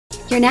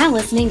You're now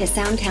listening to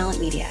Sound Talent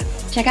Media.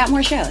 Check out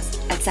more shows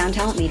at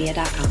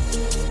soundtalentmedia.com.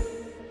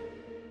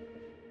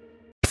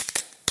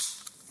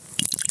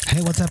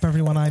 Hey, what's up,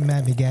 everyone? I'm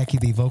Matt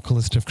McGachy, the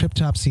vocalist of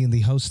Cryptopsy and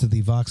the host of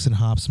the Vox and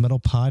Hops Metal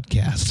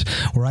Podcast,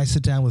 where I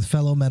sit down with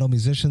fellow metal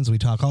musicians. We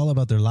talk all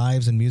about their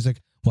lives and music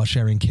while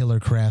sharing killer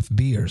craft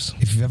beers.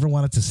 If you've ever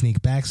wanted to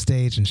sneak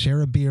backstage and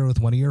share a beer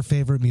with one of your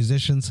favorite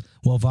musicians,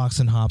 well, Vox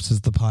and Hops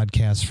is the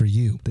podcast for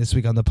you. This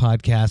week on the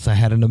podcast, I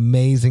had an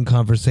amazing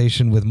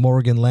conversation with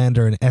Morgan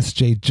Lander and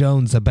S.J.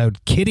 Jones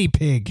about Kitty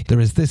Pig.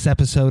 There is this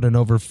episode and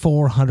over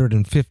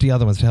 450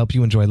 other ones to help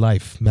you enjoy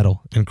life,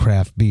 metal, and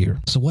craft beer.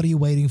 So what are you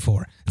waiting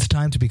for? It's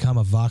time to become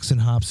a Vox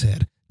and Hops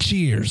head.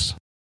 Cheers!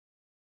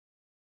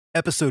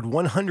 Episode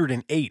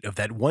 108 of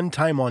That One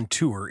Time on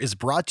Tour is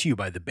brought to you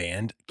by the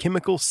band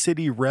Chemical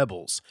City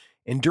Rebels.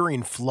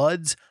 Enduring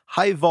floods,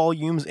 high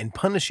volumes, and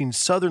punishing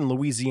southern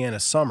Louisiana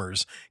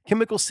summers,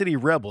 Chemical City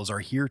Rebels are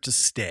here to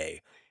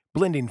stay.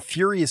 Blending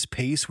furious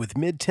pace with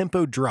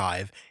mid-tempo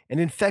drive and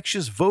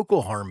infectious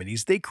vocal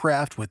harmonies, they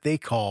craft what they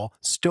call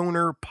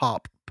stoner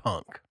pop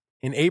punk.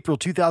 In April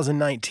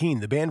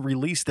 2019, the band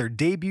released their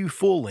debut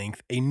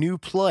full-length, A New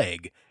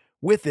Plague.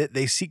 With it,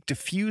 they seek to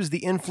fuse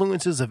the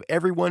influences of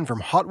everyone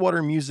from Hot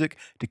Water Music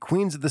to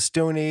Queens of the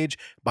Stone Age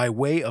by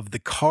way of the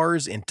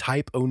Cars and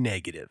Type O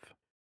Negative.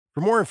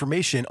 For more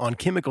information on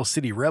Chemical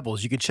City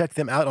Rebels, you can check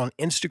them out on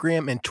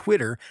Instagram and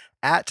Twitter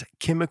at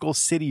Chemical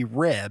City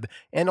Reb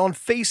and on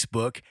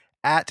Facebook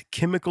at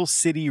Chemical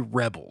City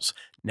Rebels.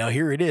 Now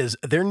here it is,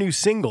 their new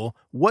single,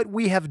 What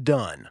We Have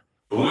Done.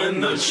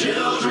 When the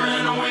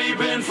children weep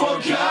in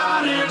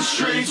forgotten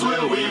streets,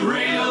 will we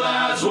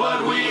realize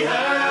what we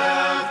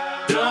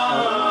have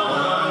done?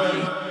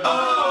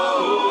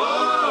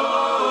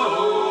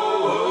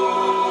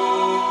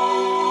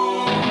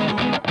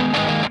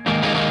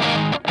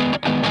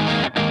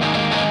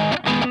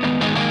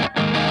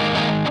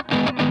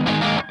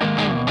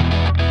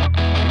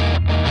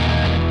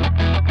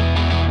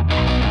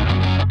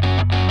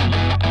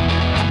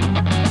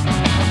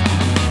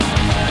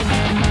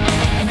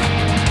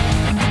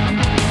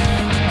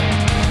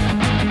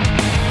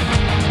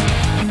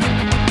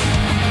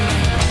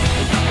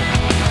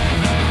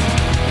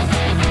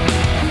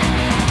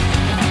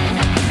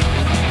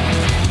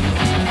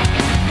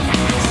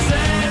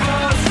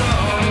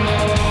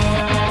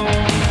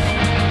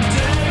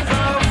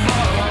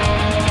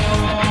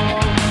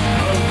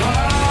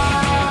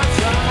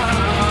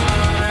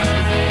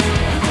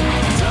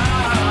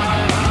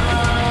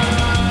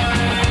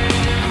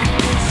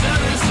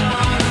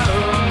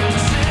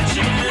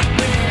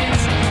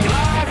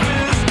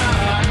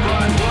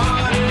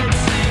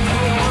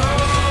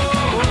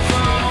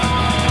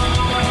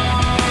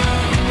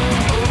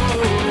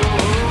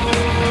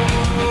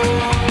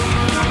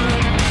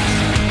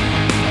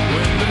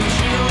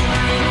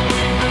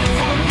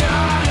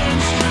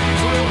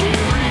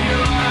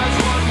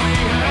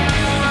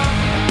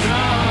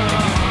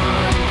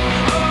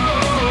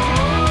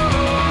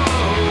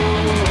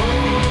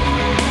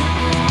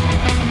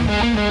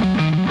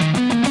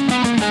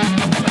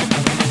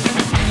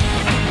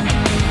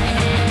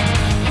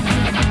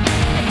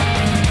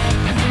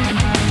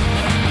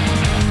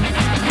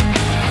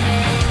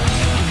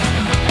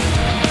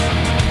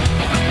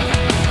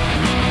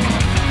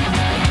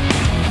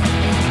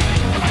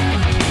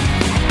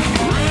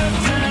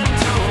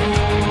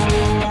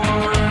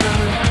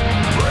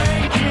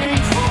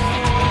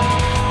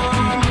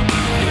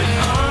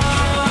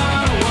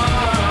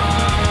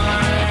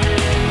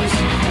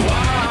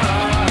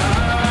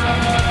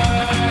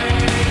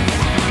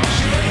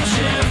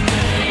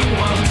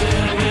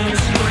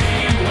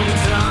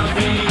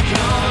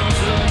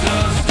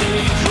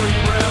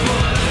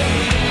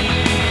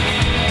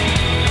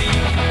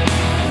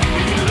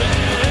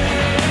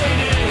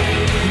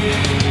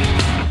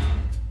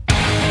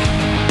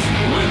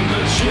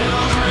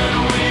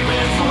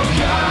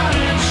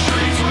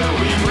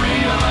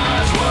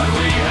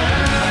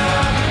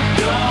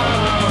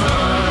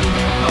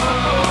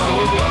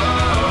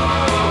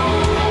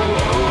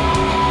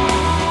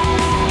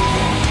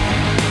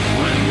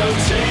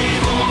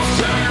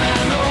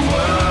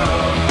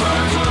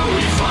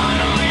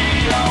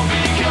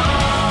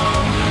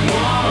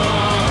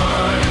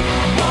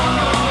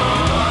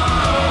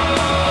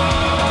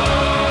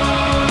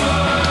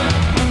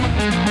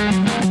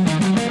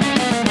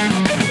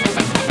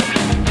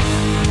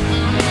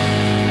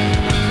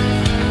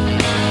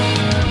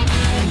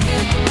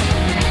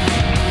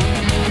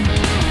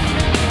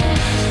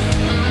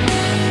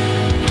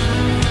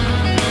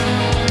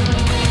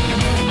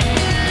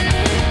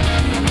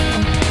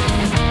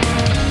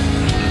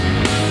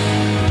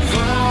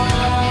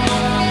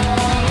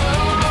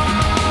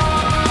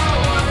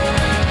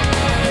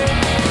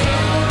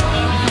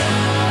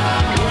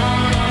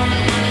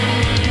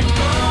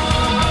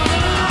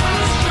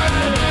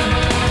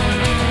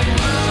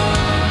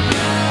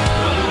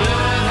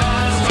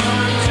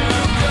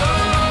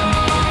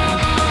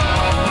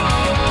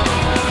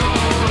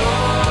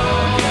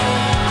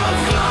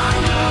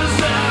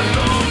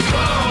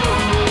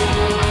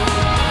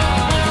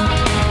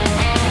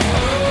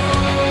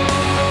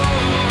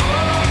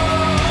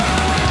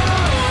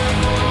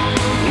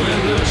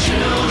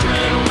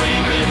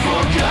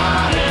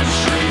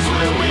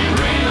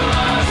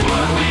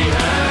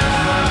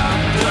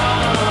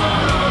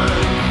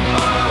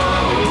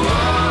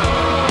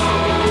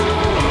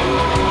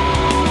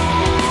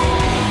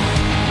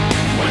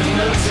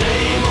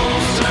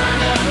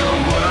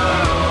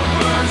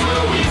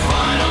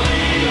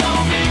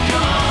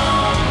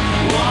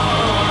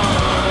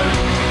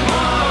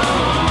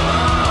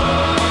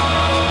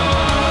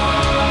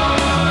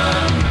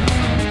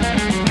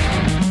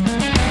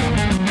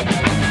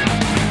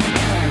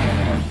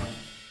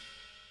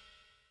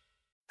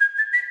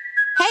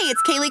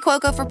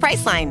 Cuoco for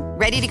Priceline.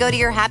 Ready to go to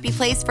your happy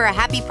place for a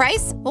happy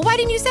price? Well, why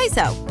didn't you say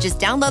so? Just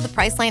download the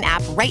Priceline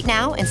app right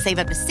now and save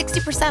up to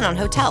 60% on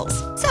hotels.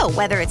 So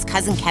whether it's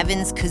Cousin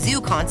Kevin's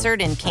Kazoo Concert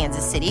in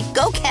Kansas City,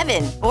 go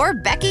Kevin, or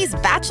Becky's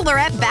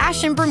Bachelorette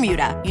Bash in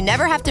Bermuda, you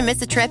never have to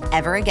miss a trip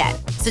ever again.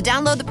 So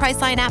download the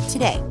Priceline app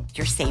today.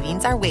 Your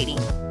savings are waiting.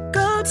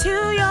 Go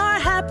to your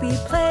happy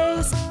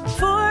place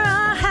for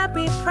a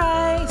happy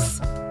price.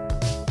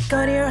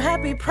 Go to your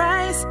happy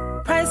price,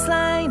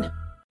 Priceline.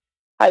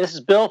 Hi, this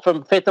is Bill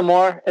from Faith No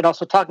More and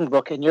also Talking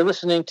Book, and you're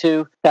listening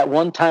to That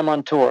One Time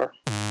on Tour.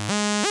 Run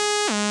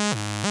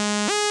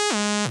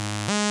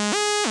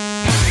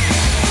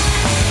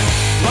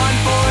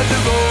for the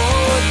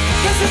road,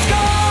 'cause it's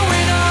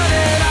going on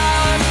and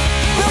on.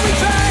 We'll be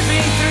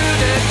driving through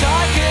the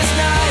darkest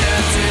night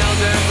until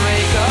the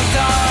break of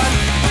dawn.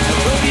 And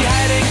we'll be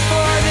heading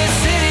for the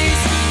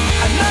cities,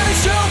 another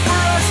show for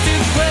us to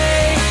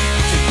play.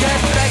 To get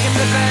back in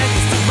the band,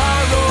 'cause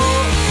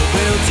tomorrow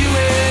we'll do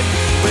it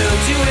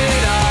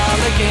all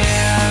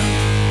again.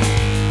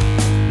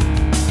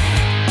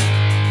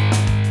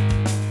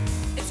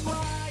 It's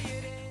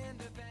quiet in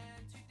the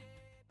band today.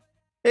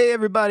 Hey,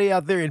 everybody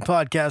out there in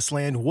podcast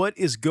land, what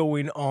is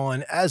going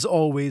on? As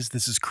always,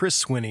 this is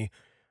Chris Swinney,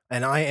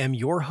 and I am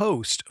your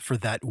host for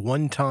That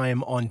One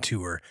Time on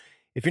Tour.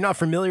 If you're not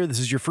familiar, this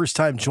is your first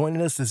time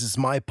joining us. This is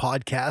my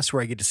podcast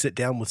where I get to sit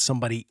down with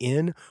somebody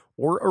in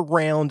or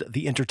around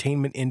the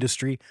entertainment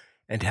industry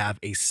and have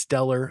a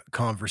stellar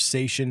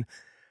conversation.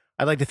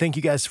 I'd like to thank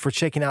you guys for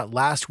checking out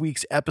last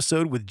week's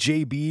episode with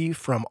JB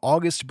from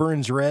August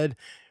Burns Red.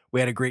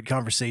 We had a great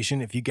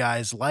conversation. If you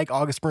guys like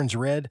August Burns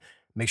Red,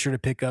 make sure to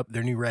pick up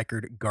their new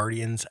record,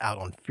 Guardians, out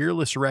on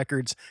Fearless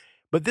Records.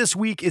 But this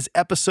week is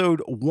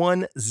episode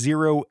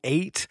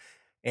 108,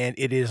 and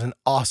it is an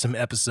awesome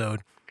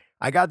episode.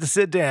 I got to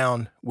sit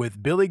down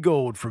with Billy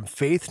Gold from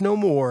Faith No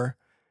More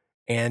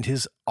and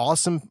his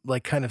awesome,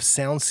 like, kind of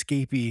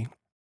soundscapey,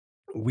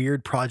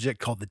 weird project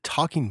called The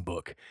Talking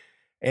Book.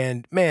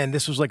 And man,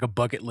 this was like a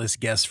bucket list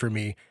guest for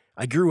me.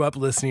 I grew up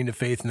listening to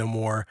Faith No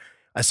More.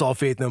 I saw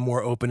Faith No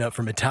More open up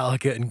for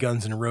Metallica and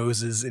Guns N'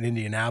 Roses in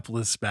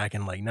Indianapolis back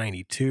in like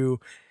 92.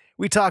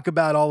 We talk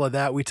about all of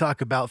that. We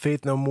talk about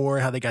Faith No More,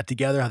 how they got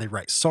together, how they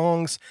write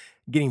songs,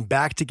 getting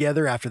back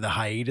together after the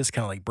hiatus,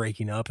 kind of like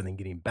breaking up and then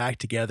getting back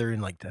together in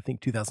like, I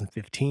think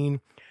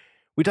 2015.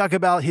 We talk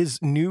about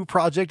his new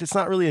project. It's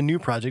not really a new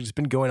project. It's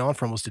been going on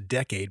for almost a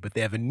decade, but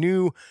they have a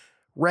new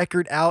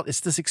record out. It's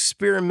this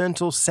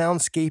experimental,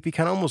 soundscapey,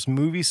 kind of almost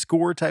movie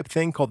score type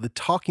thing called The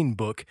Talking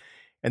Book.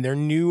 And their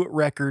new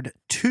record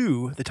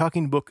 2, The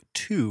Talking Book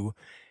 2,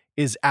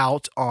 is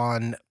out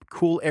on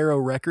Cool Arrow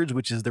Records,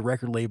 which is the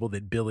record label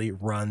that Billy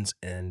runs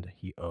and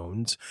he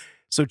owns.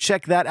 So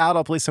check that out.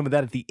 I'll play some of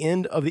that at the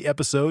end of the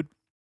episode.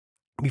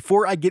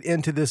 Before I get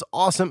into this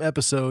awesome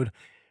episode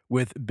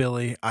with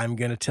Billy, I'm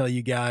going to tell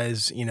you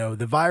guys,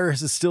 the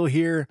virus is still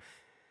here.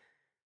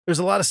 There's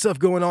a lot of stuff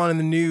going on in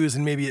the news,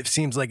 and maybe it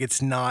seems like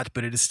it's not,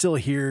 but it is still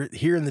here.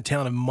 Here in the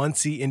town of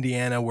Muncie,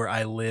 Indiana, where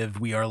I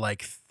live, we are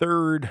like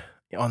third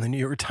on the New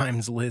York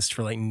Times list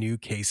for like new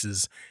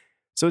cases.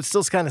 So it's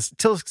still kind of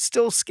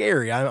still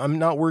scary. I'm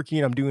not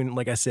working. I'm doing,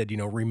 like I said,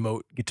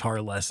 remote guitar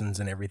lessons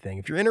and everything.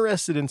 If you're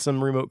interested in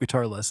some remote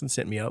guitar lessons,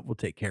 hit me up. We'll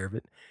take care of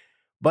it.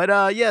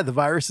 But yeah, the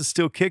virus is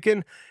still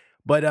kicking.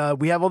 But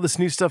we have all this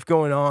new stuff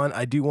going on.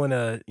 I do want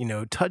to,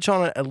 touch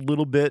on it a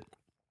little bit.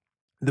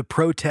 The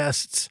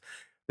protests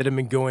that have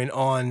been going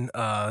on,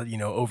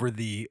 over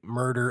the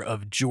murder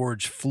of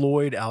George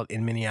Floyd out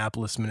in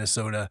Minneapolis,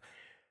 Minnesota.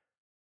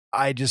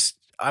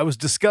 I was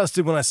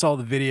disgusted when I saw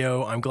the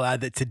video. I'm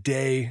glad that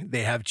today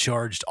they have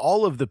charged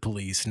all of the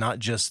police, not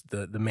just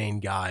the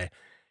main guy.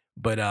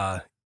 But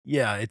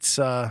yeah, it's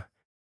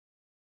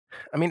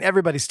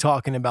everybody's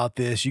talking about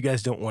this. You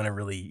guys don't want to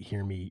really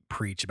hear me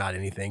preach about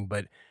anything,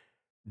 but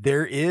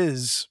there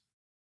is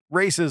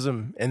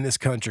racism in this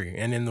country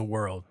and in the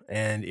world,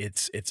 and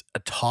it's a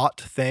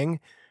taught thing.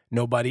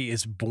 Nobody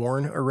is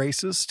born a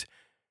racist.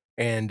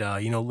 And,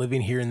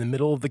 living here in the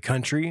middle of the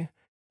country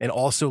and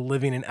also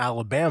living in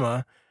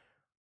Alabama,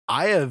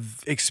 I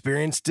have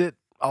experienced it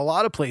a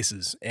lot of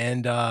places.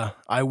 And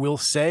I will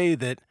say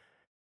that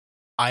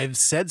I've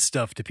said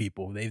stuff to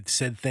people. They've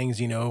said things,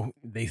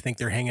 they think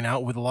they're hanging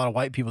out with a lot of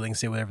white people. They can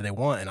say whatever they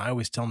want. And I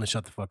always tell them to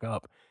shut the fuck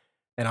up.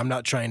 And I'm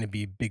not trying to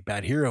be big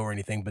bad hero or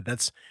anything, but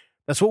that's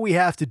what we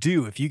have to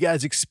do. If you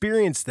guys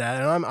experience that,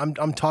 and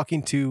I'm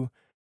talking to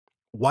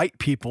white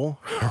people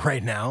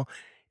right now,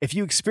 if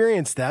you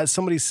experience that,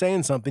 somebody's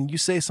saying something, you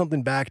say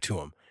something back to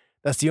them.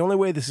 That's the only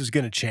way this is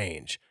going to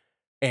change.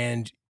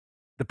 And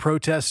the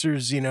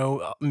protesters,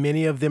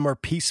 many of them are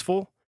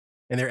peaceful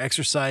and they're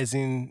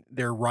exercising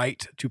their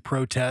right to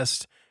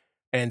protest.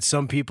 And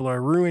some people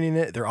are ruining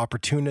it. They're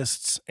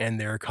opportunists and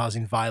they're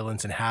causing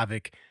violence and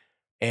havoc.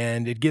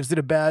 And it gives it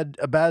a bad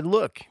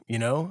look,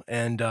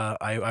 and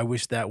I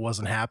wish that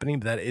wasn't happening,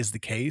 but that is the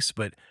case.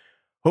 But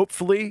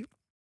hopefully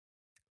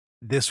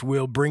this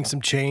will bring some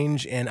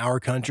change in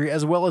our country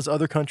as well as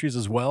other countries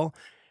as well.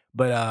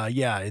 But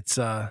yeah, it's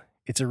a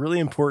really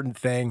important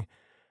thing.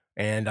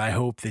 And I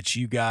hope that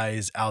you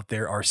guys out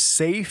there are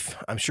safe.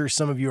 I'm sure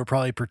some of you are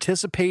probably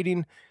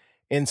participating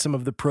in some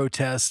of the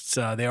protests.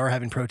 They are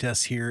having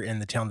protests here in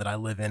the town that I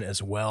live in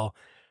as well.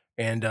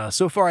 And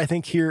so far, I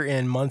think here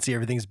in Muncie,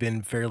 everything's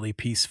been fairly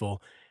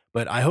peaceful.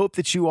 But I hope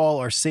that you all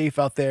are safe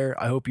out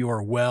there. I hope you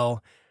are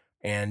well.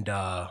 And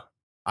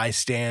I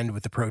stand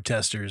with the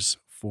protesters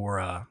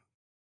for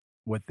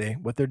what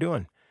they're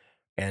doing.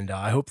 And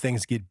I hope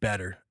things get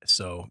better.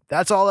 So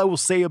that's all I will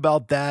say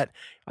about that.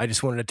 I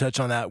just wanted to touch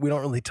on that. We don't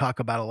really talk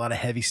about a lot of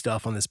heavy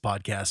stuff on this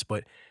podcast,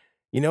 but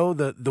you know,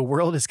 the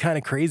world is kind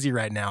of crazy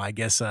right now. I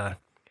guess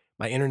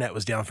my internet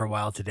was down for a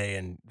while today,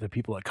 and the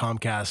people at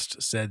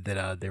Comcast said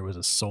that there was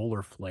a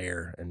solar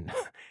flare. And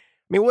I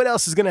mean, what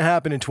else is going to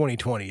happen in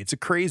 2020? It's a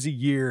crazy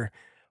year,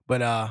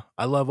 but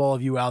I love all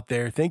of you out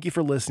there. Thank you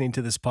for listening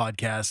to this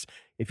podcast.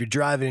 If you're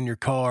driving in your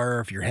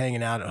car, if you're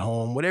hanging out at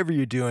home, whatever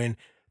you're doing,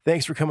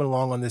 thanks for coming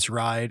along on this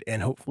ride,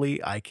 and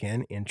hopefully I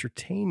can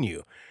entertain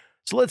you.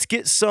 So let's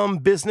get some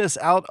business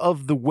out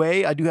of the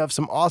way. I do have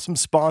some awesome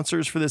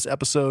sponsors for this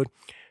episode.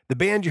 The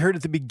band you heard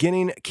at the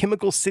beginning,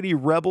 Chemical City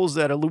Rebels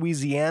out of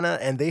Louisiana,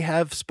 and they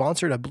have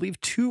sponsored, I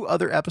believe, 2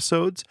 other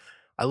episodes.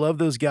 I love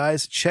those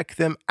guys. Check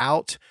them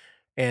out.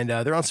 And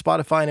they're on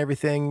Spotify and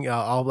everything.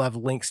 I'll have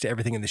links to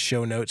everything in the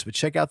show notes, but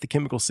check out the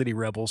Chemical City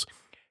Rebels.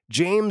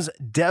 James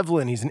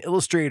Devlin, he's an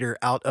illustrator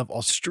out of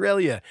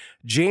Australia.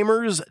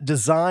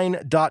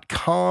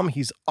 Jamersdesign.com.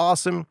 He's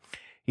awesome.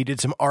 He did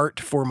some art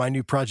for my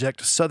new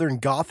project, Southern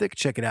Gothic.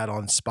 Check it out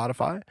on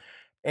Spotify.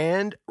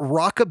 And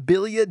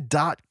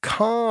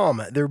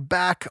rockabilia.com. They're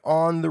back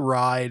on the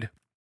ride.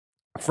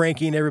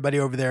 Frankie and everybody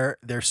over there,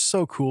 they're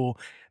so cool.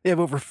 They have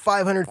over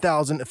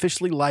 500,000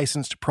 officially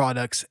licensed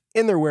products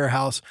in their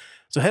warehouse.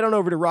 So head on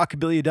over to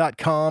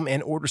rockabilia.com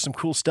and order some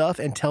cool stuff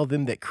and tell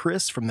them that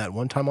Chris from That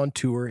One Time on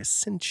Tour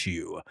sent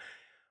you.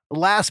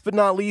 Last but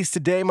not least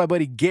today, my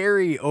buddy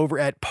Gary over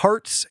at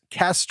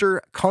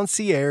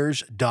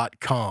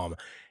partscasterconcierge.com.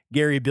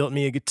 Gary built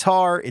me a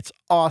guitar. It's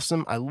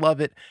awesome. I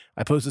love it.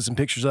 I posted some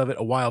pictures of it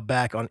a while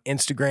back on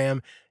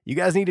Instagram. You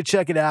guys need to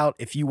check it out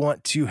if you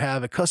want to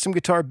have a custom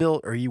guitar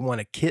built, or you want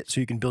a kit so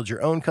you can build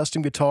your own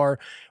custom guitar,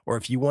 or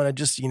if you want to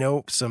just,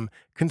 some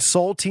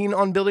consulting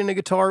on building a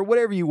guitar,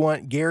 whatever you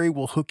want, Gary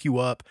will hook you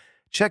up.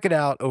 Check it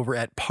out over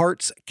at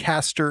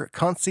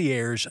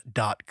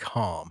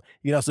partscasterconcierge.com.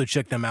 You can also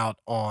check them out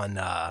on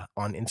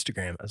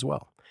Instagram as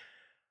well.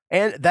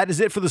 And that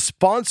is it for the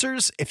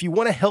sponsors. If you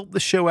want to help the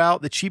show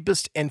out, the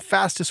cheapest and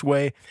fastest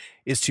way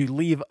is to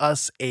leave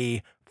us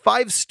a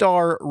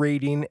 5-star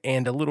rating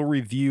and a little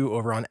review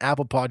over on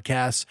Apple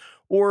Podcasts,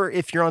 or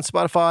if you're on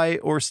Spotify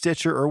or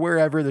Stitcher or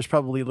wherever, there's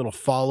probably a little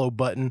follow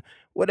button,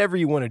 whatever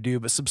you want to do.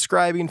 But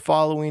subscribing,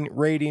 following,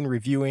 rating,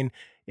 reviewing,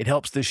 it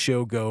helps this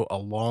show go a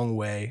long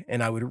way,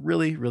 and I would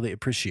really, really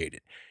appreciate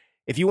it.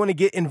 If you want to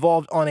get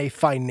involved on a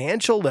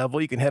financial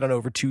level, you can head on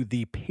over to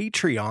the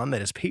Patreon.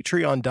 That is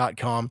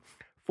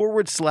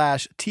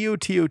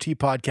patreon.com/TOTOT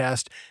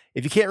podcast.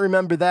 If you can't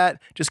remember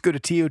that, just go to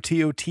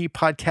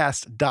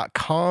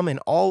TOTOTpodcast.com and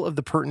all of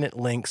the pertinent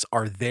links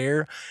are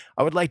there.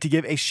 I would like to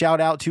give a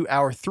shout out to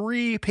our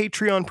 3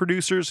 Patreon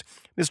producers,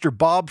 Mr.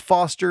 Bob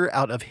Foster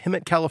out of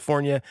Hemet,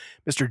 California,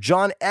 Mr.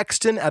 John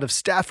Exton out of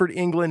Stafford,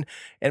 England,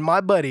 and my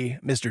buddy,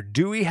 Mr.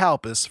 Dewey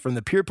Halpus from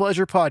the Pure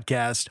Pleasure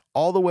Podcast,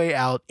 all the way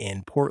out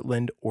in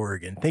Portland,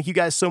 Oregon. Thank you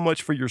guys so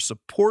much for your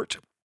support.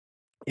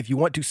 If you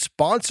want to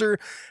sponsor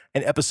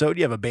an episode,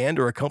 you have a band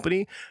or a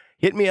company,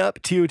 hit me up,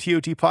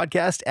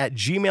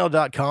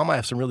 tototpodcast@gmail.com. I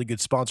have some really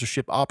good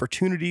sponsorship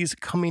opportunities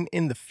coming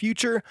in the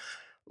future.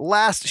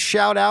 Last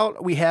shout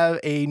out, we have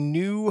a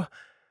new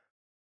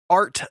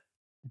art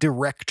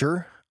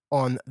director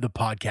on the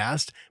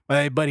podcast,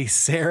 my buddy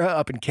Sarah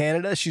up in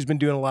Canada. She's been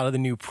doing a lot of the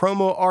new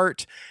promo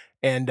art,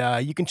 and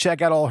you can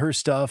check out all her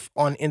stuff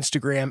on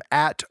Instagram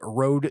at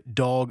Road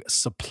Dog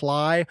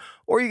Supply,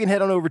 or you can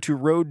head on over to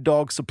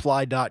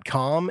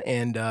roaddogsupply.com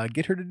and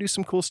get her to do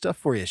some cool stuff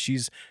for you.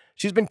 She's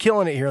been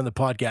killing it here on the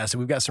podcast, and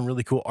we've got some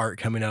really cool art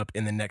coming up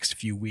in the next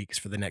few weeks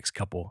for the next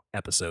couple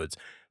episodes.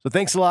 So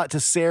thanks a lot to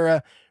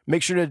Sarah.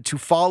 Make sure to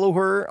follow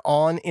her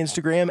on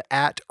Instagram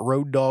at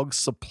Road Dog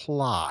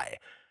Supply.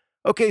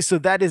 Okay, so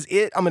that is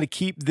it. I'm going to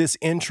keep this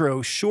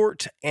intro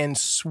short and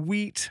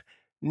sweet.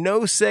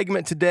 No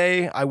segment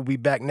today. I will be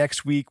back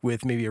next week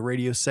with maybe a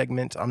radio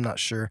segment. I'm not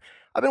sure.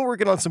 I've been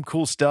working on some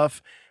cool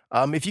stuff.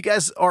 If you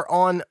guys are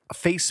on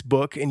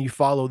Facebook and you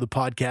follow the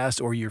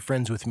podcast, or you're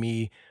friends with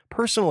me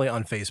personally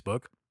on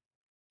Facebook,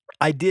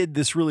 I did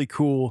this really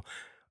cool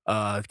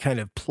kind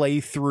of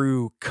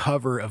playthrough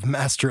cover of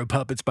Master of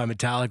Puppets by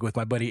Metallica with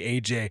my buddy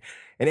AJ.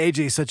 And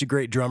AJ is such a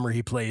great drummer.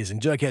 He plays in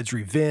Jughead's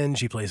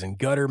Revenge. He plays in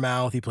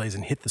Guttermouth. He plays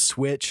in Hit the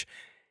Switch.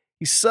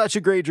 He's such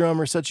a great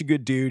drummer, such a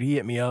good dude. He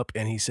hit me up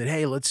and he said,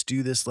 hey, let's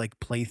do this like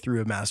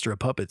playthrough of Master of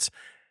Puppets.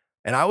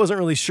 And I wasn't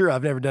really sure.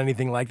 I've never done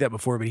anything like that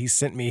before, but he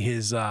sent me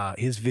his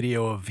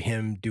video of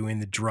him doing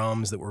the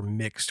drums that were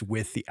mixed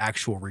with the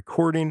actual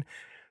recording.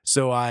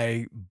 So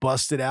I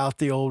busted out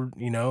the old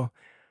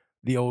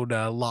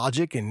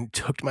Logic and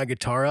hooked my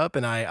guitar up,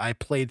 and I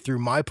played through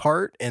my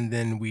part, and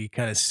then we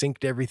kind of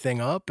synced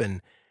everything up,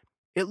 and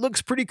it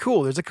looks pretty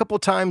cool. There's a couple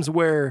times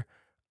where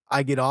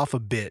I get off a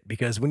bit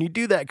because when you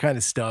do that kind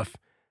of stuff,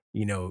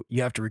 you know,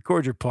 you have to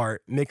record your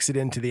part, mix it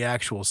into the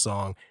actual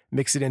song,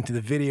 mix it into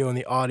the video and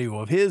the audio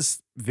of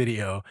his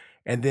video,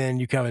 and then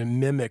you kind of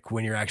mimic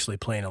when you're actually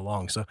playing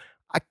along. So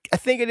I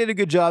think I did a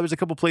good job. There's a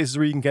couple places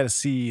where you can kind of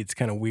see it's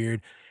kind of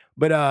weird,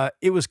 but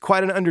it was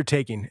quite an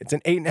undertaking. It's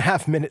an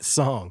 8.5 minute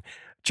song.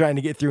 Trying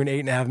to get through an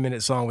 8.5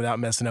 minute song without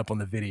messing up on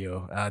the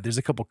video. There's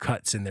a couple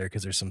cuts in there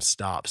because there's some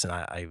stops, and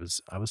I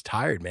was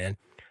tired, man.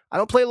 I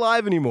don't play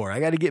live anymore.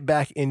 I got to get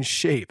back in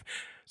shape.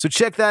 So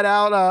check that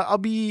out.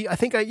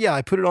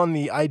 I put it on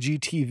the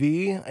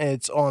IGTV.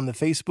 It's on the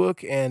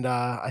Facebook, and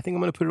I think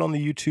I'm going to put it on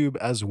the YouTube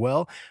as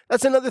well.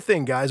 That's another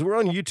thing, guys. We're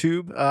on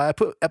YouTube. I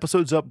put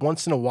episodes up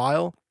once in a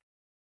while.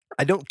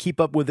 I don't keep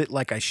up with it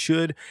like I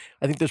should.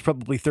 I think there's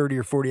probably 30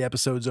 or 40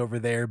 episodes over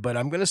there, but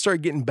I'm going to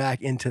start getting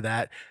back into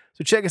that.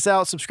 So check us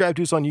out. Subscribe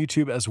to us on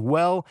YouTube as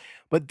well.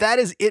 But that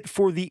is it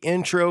for the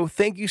intro.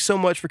 Thank you so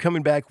much for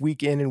coming back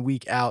week in and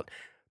week out.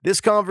 This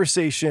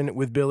conversation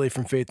with Billy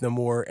from Faith No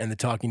More and the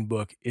Talking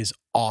Book is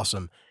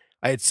awesome.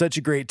 I had such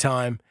a great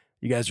time.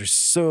 You guys are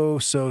so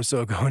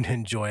going to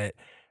enjoy it.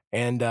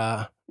 And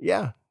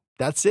yeah,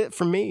 that's it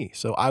from me.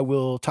 So I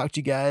will talk to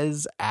you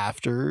guys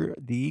after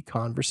the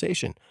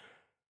conversation.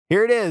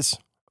 Here it is,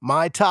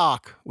 my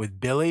talk with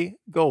Billy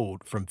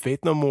Gold from Faith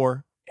No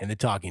More and the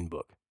Talking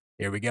Book.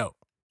 Here we go.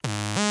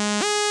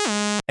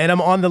 And I'm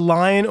on the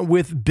line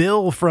with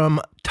Bill from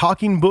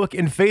Talking Book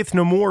and Faith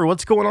No More.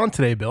 What's going on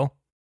today, Bill?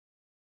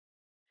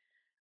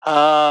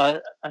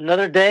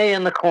 Another day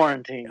in the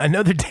quarantine.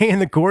 Another day in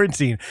the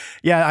quarantine.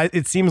 Yeah,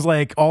 it seems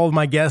like all of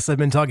my guests I've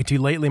been talking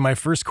to lately, my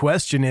first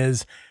question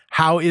is,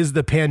 how is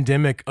the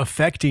pandemic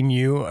affecting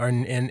you,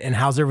 and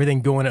how's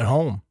everything going at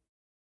home?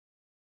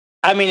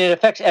 I mean, it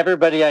affects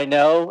everybody I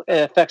know.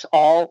 It affects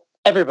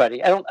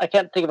everybody. I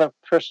can't think of a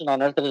person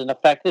on earth that isn't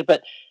affected,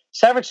 but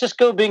San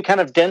Francisco being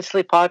kind of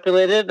densely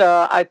populated,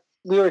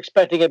 we were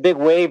expecting a big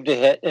wave to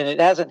hit, and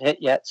it hasn't hit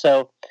yet.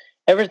 So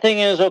everything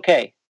is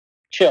okay.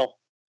 Chill.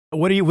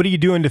 What are you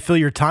doing to fill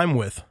your time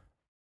with?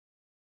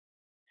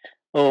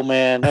 Oh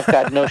man, I've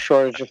got no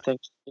shortage of things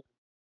to do.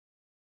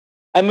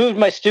 I moved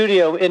my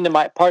studio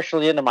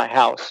partially into my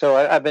house, so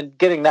I've been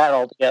getting that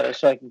all together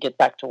so I can get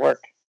back to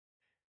work.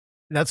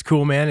 That's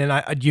cool, man.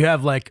 And do you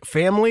have like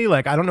family?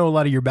 Like, I don't know a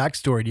lot of your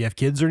backstory. Do you have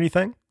kids or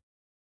anything?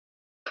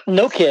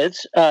 No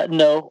kids.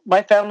 No,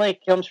 my family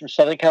comes from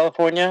Southern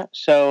California,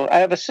 so I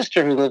have a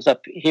sister who lives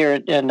up here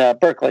in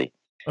Berkeley.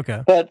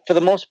 Okay. But for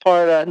the most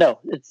part, no.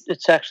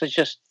 It's actually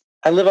just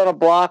I live on a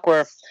block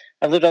where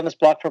I lived on this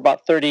block for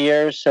about 30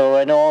 years, so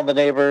I know all the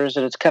neighbors,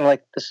 and it's kind of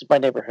like this is my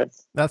neighborhood.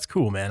 That's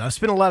cool, man. I've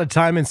spent a lot of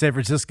time in San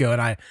Francisco,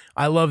 and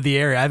I love the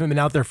area. I haven't been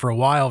out there for a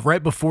while.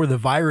 Right before the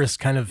virus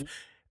kind of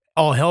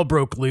all hell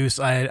broke loose,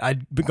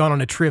 I'd gone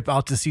on a trip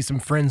out to see some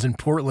friends in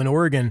Portland,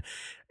 Oregon,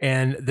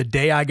 and the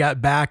day I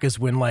got back is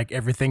when like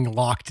everything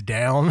locked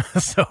down.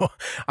 So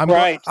I'm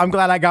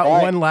glad I got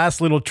one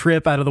last little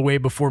trip out of the way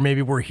before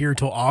maybe we're here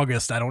till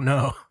August. I don't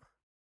know.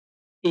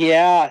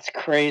 Yeah, it's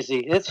crazy.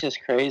 It's just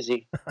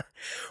crazy.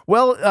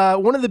 Well,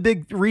 one of the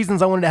big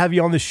reasons I wanted to have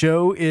you on the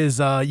show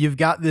is you've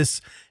got this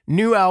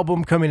new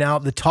album coming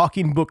out, The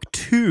Talking Book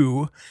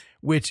 2,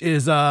 which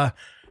is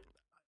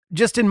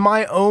just in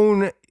my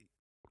own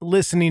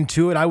listening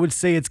to it, I would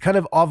say it's kind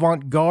of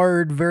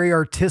avant-garde, very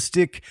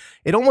artistic.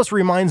 It almost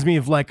reminds me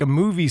of like a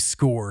movie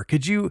score.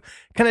 Could you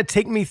kind of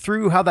take me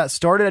through how that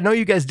started? I know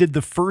you guys did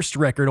the first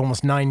record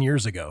almost 9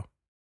 years ago.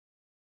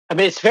 I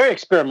mean, it's very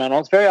experimental.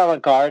 It's very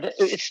avant-garde.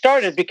 It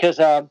started because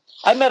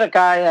I met a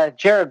guy,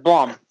 Jared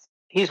Blum.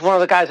 He's one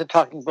of the guys at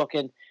Talking Book,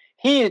 and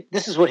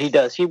this is what he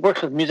does. He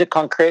works with Music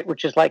Concrete,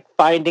 which is like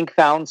finding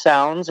found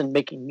sounds and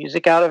making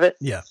music out of it.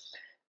 Yeah.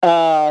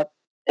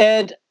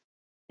 And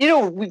you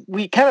know,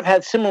 we kind of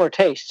had similar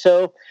tastes.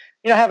 So,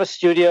 you know, I have a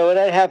studio, and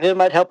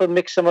I'd help him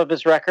mix some of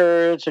his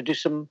records or do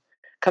some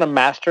kind of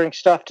mastering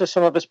stuff to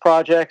some of his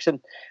projects, and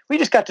we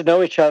just got to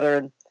know each other.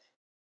 And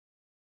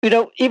you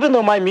know, even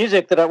though my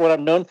music what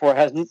I'm known for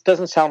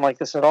doesn't sound like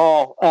this at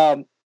all,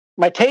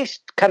 my tastes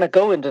kind of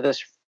go into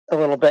this a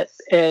little bit.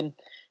 And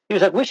he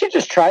was like, "We should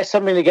just try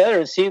something together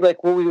and see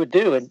like what we would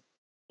do." And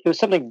it was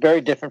something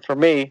very different for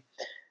me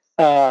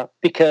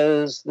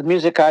because the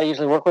music I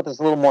usually work with is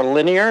a little more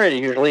linear. It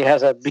usually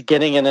has a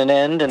beginning and an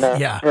end and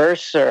a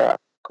verse or a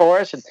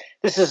chorus, and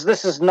this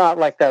is not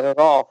like that at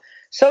all.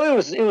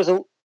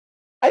 So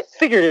I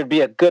figured it'd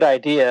be a good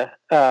idea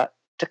to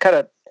kind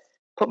of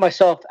put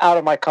myself out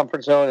of my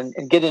comfort zone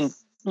and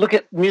look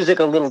at music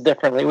a little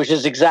differently, which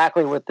is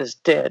exactly what this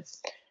did.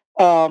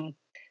 So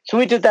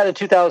we did that in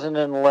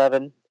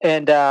 2011,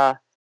 and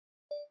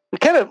we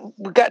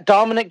got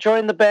Dominic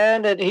joined the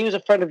band, and he was a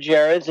friend of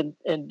Jared's, and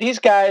these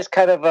guys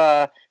kind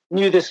of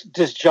knew this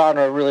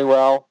genre really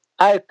well.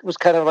 I was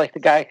kind of like the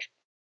guy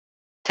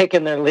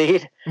taking their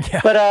lead,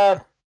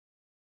 but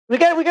we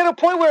got to a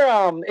point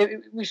where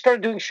we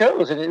started doing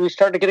shows, and we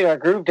started getting our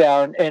groove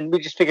down, and we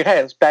just figured,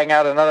 hey,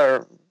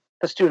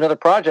 let's do another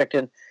project,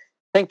 and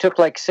I think it took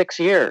like 6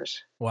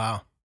 years.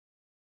 Wow.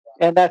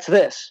 And that's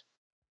this.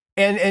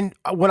 And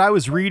what I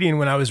was reading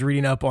when I was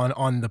reading up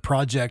on the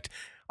project,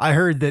 I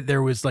heard that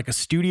there was like a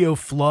studio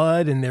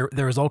flood and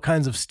there was all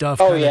kinds of stuff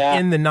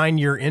in the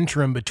 9-year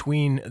interim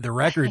between the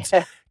records.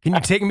 Can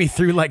you take me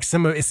through like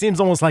some of it? Seems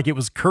almost like it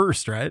was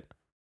cursed, right?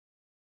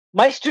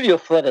 My studio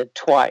flooded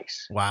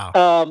twice.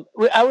 Wow.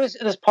 I was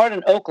in this part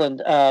in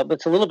Oakland, but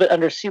it's a little bit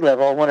under sea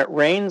level. And when it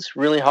rains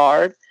really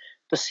hard,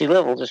 the sea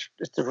level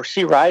the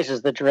sea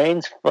rises, the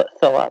drains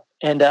fill up.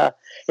 And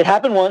it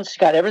happened once.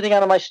 Got everything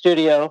out of my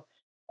studio.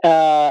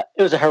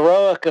 It was a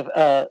heroic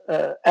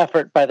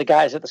effort by the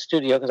guys at the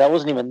studio because I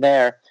wasn't even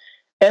there.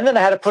 And then I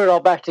had to put it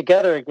all back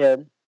together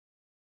again.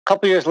 A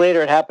couple years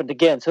later, it happened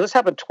again. So this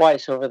happened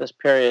twice over this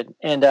period.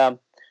 And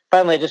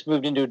finally, I just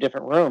moved into a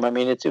different room. I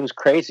mean, it was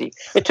crazy.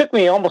 It took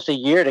me almost a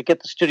year to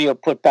get the studio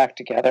put back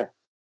together.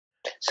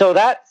 So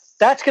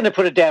that's going to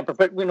put a damper.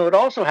 But what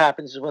also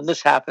happens is when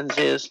this happens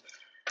is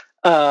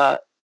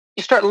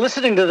you start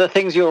listening to the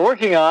things you were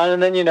working on,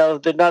 and then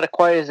they're not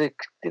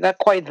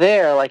quite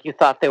there like you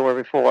thought they were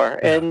before.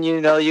 Yeah. And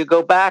you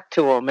go back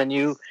to them, and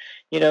you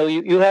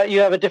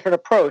have a different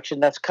approach,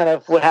 and that's kind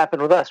of what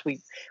happened with us. We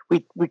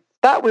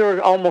thought we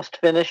were almost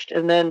finished,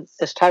 and then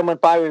as time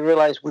went by, we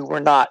realized we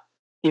were not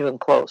even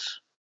close.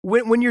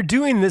 When you're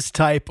doing this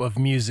type of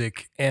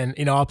music, and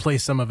I'll play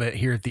some of it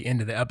here at the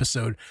end of the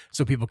episode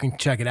so people can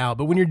check it out.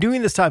 But when you're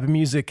doing this type of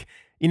music,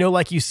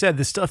 like you said,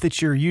 the stuff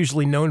that you're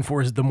usually known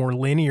for is the more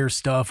linear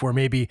stuff where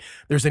maybe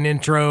there's an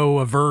intro,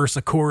 a verse,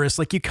 a chorus.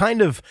 Like you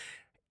kind of,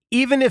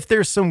 even if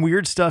there's some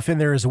weird stuff in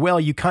there as well,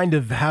 you kind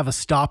of have a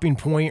stopping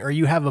point, or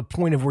you have a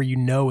point of where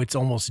it's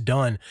almost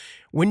done.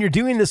 When you're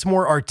doing this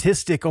more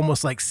artistic,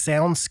 almost like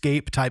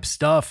soundscape type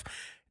stuff,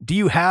 do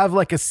you have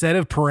like a set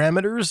of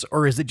parameters,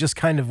 or is it just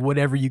kind of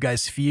whatever you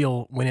guys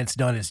feel when it's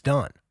done is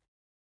done?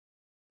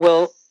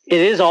 Well, it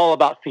is all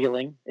about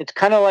feeling. It's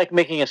kind of like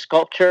making a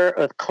sculpture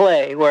with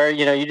clay where,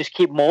 you just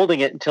keep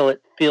molding it until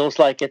it feels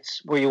like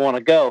it's where you want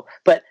to go.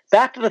 But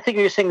back to the thing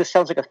you're saying, this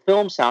sounds like a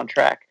film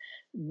soundtrack.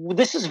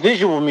 This is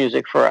visual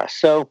music for us.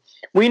 So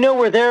we know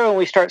we're there when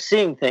we start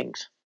seeing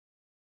things.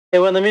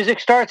 And when the music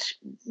starts,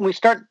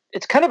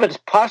 it's kind of a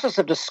process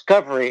of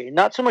discovery,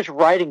 not so much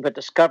writing, but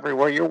discovery,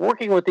 where you're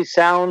working with these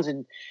sounds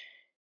and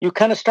you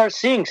kind of start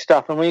seeing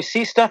stuff. And when you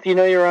see stuff,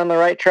 you're on the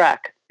right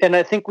track. And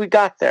I think we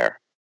got there.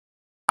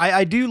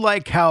 I do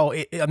like how,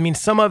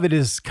 some of it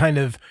is kind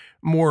of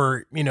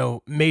more,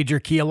 major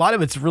key. A lot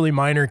of it's really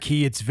minor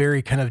key. It's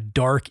very kind of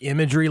dark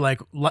imagery. Like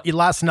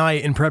last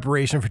night in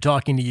preparation for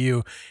talking to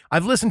you,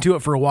 I've listened to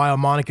it for a while.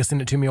 Monica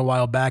sent it to me a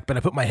while back, but I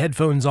put my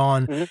headphones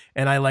on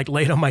and I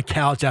laid on my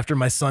couch after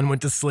my son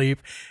went to sleep,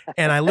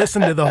 and I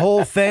listened to the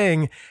whole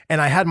thing, and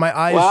I had my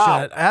eyes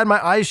shut. I had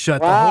my eyes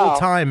shut the whole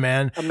time,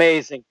 man.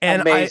 Amazing.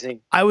 And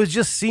amazing. I was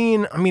just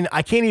seeing,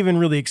 I can't even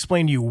really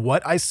explain to you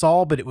what I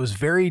saw, but it was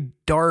very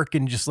dark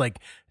and just like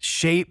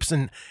shapes,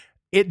 and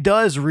it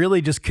does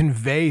really just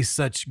convey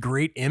such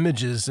great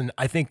images. And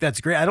I think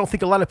that's great. I don't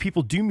think a lot of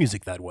people do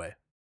music that way.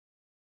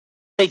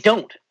 They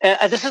don't.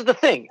 This is the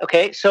thing.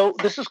 Okay. So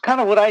this is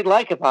kind of what I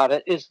like about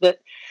it, is that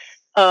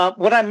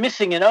what I'm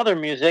missing in other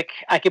music,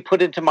 I could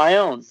put into my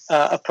own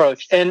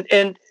approach. And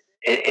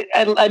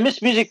I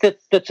miss music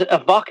that's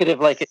evocative,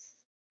 like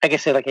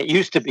it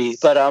used to be,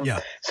 but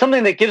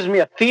something that gives me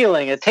a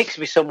feeling, it takes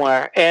me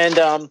somewhere.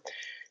 And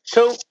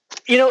so,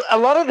 a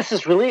lot of this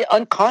is really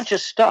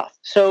unconscious stuff.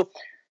 So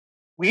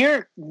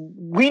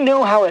we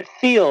know how it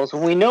feels,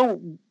 and we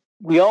know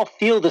we all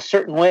feel the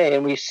certain way,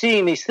 and we're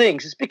seeing these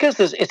things. It's because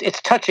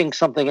it's touching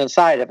something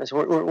inside of us.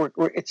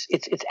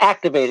 It's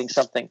activating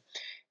something,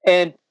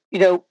 and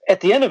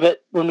at the end of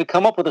it, when we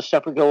come up with this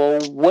stuff, we go,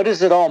 well, what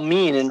does it all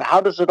mean, and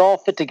how does it all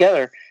fit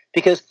together?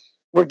 Because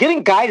we're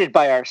getting guided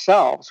by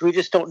ourselves. We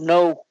just don't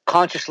know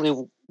consciously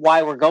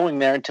why we're going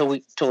there until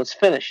it's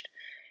finished.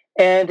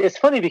 And it's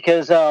funny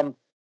because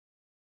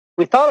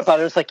we thought about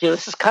it. It's like,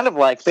 this is kind of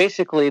like,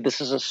 basically, this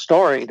is a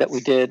story that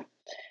we did.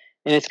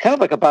 And it's kind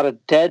of like about a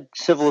dead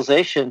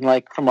civilization,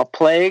 like from a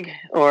plague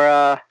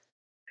or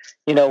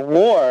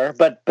war.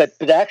 But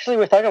actually,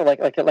 we're talking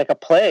like a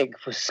plague.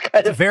 Was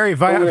kind of very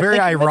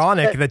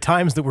ironic, the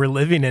times that we're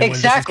living in when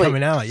this is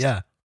coming out.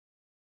 Yeah.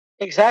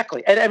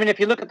 Exactly. And if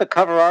you look at the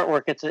cover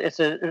artwork, it's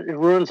a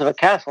ruins of a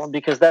castle,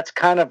 because that's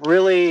kind of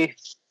really,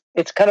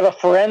 it's kind of a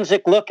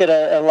forensic look at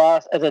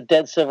a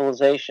dead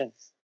civilization.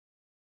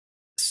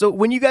 So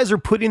when you guys are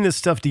putting this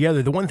stuff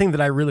together, the one thing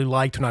that I really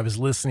liked when I was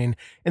listening,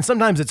 and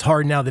sometimes it's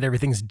hard now that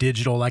everything's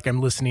digital, like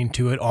I'm listening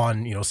to it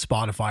on,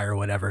 Spotify or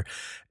whatever,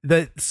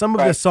 that some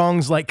of the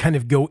songs like kind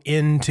of go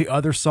into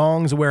other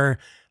songs, where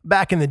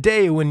back in the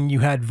day when you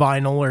had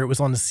vinyl or it was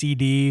on the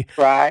CD,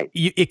 right?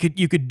 You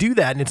could do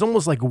that, and it's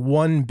almost like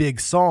one big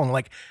song.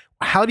 Like,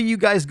 how do you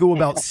guys go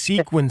about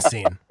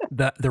sequencing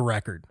the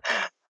record?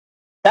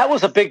 That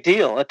was a big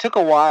deal. It took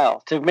a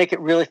while to make it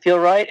really feel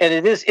right, and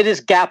it is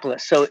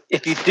gapless. So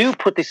if you do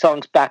put these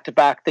songs back to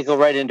back, they go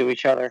right into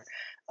each other.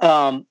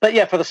 But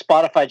yeah, for the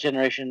Spotify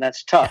generation,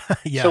 that's tough.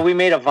 Yeah. So we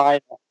made a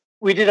vinyl.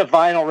 We did a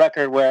vinyl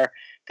record where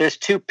there's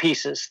two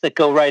pieces that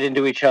go right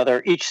into each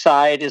other. Each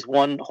side is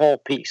one whole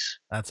piece.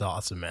 That's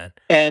awesome, man.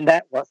 And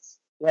that works.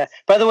 Yeah.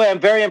 By the way, I'm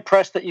very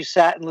impressed that you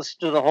sat and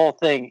listened to the whole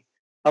thing.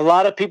 A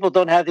lot of people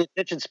don't have the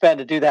attention span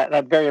to do that, and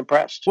I'm very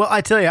impressed. Well, I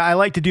tell you, I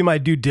like to do my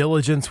due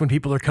diligence when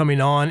people are coming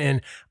on,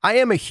 and I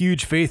am a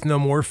huge Faith No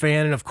More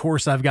fan, and of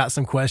course, I've got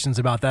some questions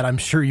about that. I'm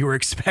sure you were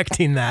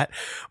expecting that,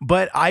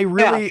 but I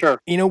really, sure.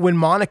 when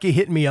Monica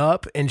hit me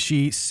up and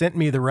she sent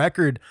me the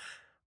record,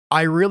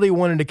 I really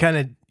wanted to kind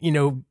of,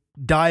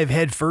 dive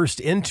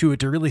headfirst into it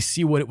to really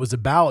see what it was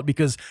about,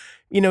 because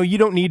you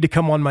don't need to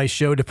come on my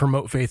show to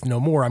promote Faith No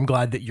More. I'm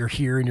glad that you're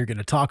here and you're going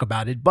to talk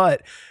about it.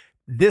 But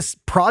this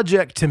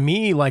project, to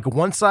me, like,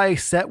 once I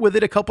sat with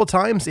it a couple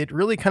times, it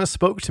really kind of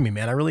spoke to me,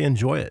 man. I really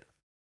enjoy it.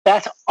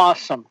 That's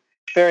awesome.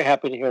 Very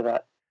happy to hear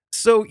that.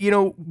 So,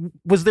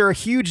 was there a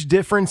huge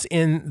difference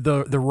in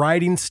the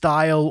writing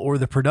style or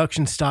the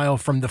production style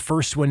from the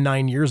first one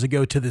 9 years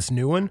ago to this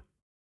new one?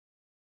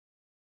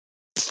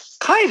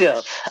 Kind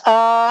of.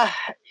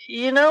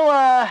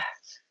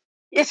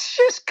 It's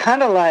just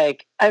kind of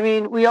like,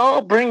 we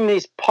all bring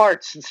these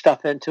parts and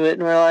stuff into it,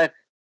 and we're like,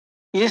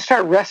 you just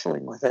start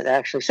wrestling with it,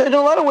 actually. So in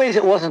a lot of ways,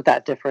 it wasn't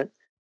that different.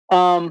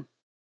 But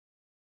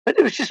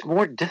it was just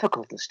more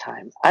difficult this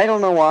time. I don't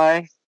know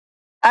why.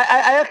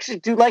 I actually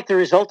do like the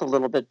result a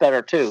little bit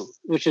better, too,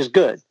 which is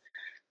good.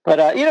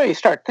 But, you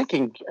start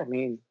thinking,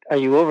 are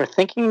you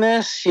overthinking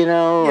this?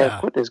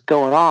 Like, what is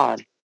going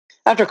on?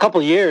 After a couple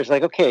of years,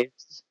 like, okay.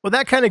 Well,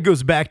 that kind of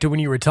goes back to when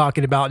you were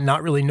talking about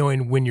not really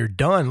knowing when you're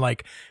done.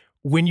 Like,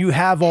 when you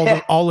have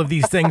all of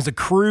these things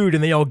accrued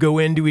and they all go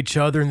into each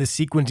other and the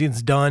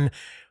sequencing's done,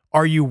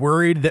 are you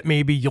worried that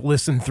maybe you'll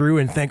listen through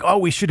and think, oh,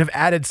 we should have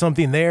added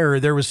something there, or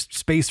there was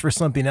space for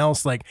something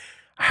else? Like,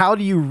 how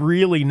do you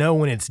really know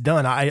when it's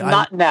done?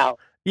 Not now.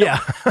 Yeah.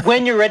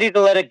 When you're ready to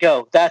let it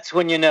go, that's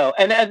when you know.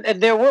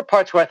 And there were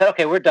parts where I thought,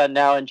 okay, we're done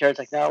now. And Jared's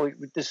like, no,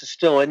 this is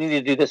still, I need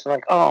to do this. I'm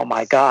like, oh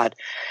my God.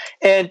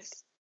 And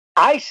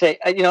I say,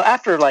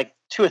 after like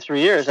 2 or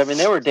 3 years, there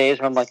were days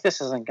where I'm like, this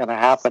isn't going to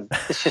happen.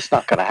 It's just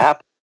not going to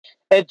happen.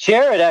 And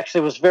Jared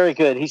actually was very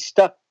good. He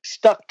stuck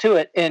to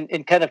it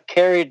and kind of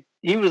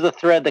he was the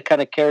thread that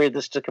kind of carried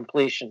this to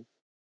completion.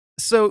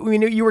 So,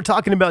 you were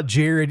talking about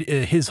Jared,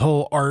 his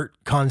whole art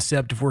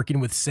concept of working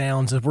with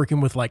sounds, of working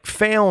with like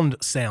found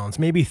sounds,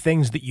 maybe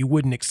things that you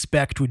wouldn't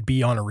expect would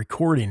be on a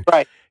recording.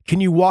 Right.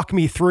 Can you walk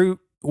me through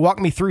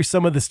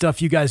some of the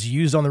stuff you guys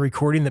used on the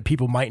recording that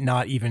people might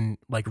not even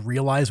like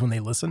realize when they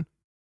listen?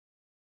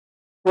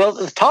 Well,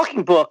 the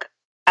Talking Book,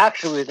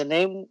 actually, the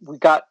name we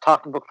got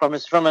Talking Book from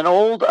is from an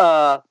old,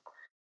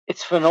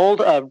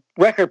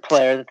 record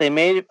player that they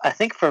made, I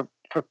think for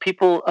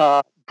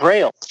people,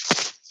 Braille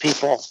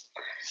people,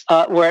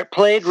 where it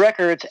played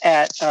records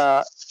at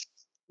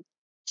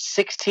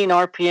 16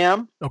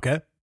 RPM. Okay.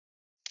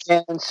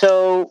 And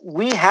so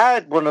we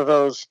had one of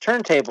those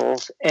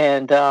turntables,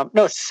 and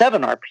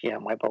 7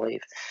 RPM, I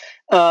believe,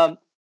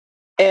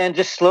 and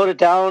just slowed it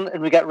down.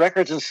 And we got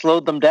records and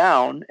slowed them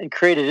down and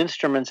created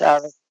instruments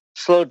out of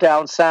slowed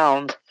down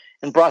sound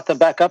and brought them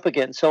back up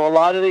again. So a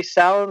lot of these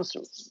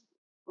sounds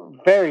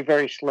very,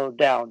 very slowed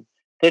down.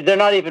 They're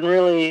not even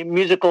really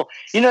musical.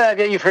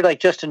 You've heard like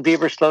Justin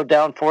Bieber slowed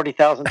down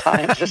 40,000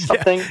 times or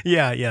something.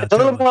 Yeah. It's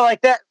totally. A little more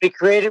like that.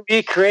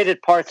 We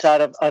created parts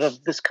out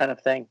of this kind of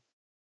thing.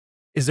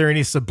 Is there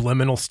any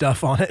subliminal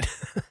stuff on it?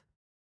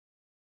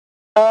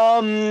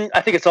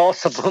 I think it's all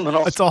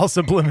subliminal. It's all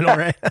subliminal,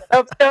 right?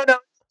 No.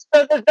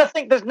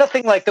 There's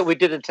nothing like that we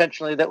did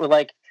intentionally that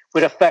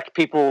would affect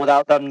people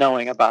without them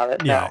knowing about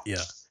it. Yeah.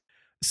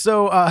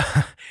 So,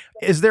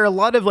 is there a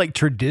lot of like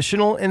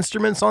traditional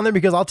instruments on there?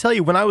 Because I'll tell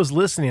you, when I was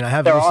listening, I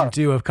have listened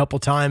to a couple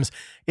times.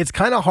 It's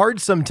kind of hard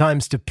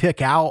sometimes to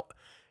pick out,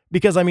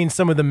 because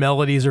some of the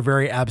melodies are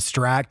very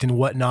abstract and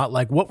whatnot.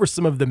 Like, what were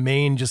some of the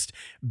main just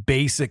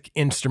basic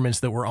instruments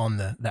that were on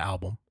the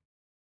album?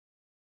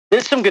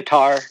 There's some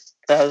guitar.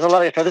 There's a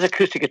lot of guitar. There's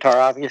acoustic guitar,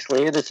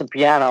 obviously. There's some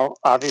piano,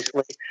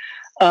 obviously.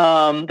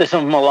 There's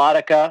some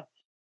melodica.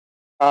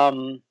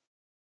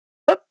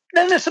 But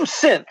then there's some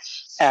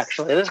synths,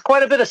 actually. There's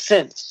quite a bit of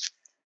synths.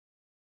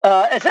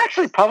 It's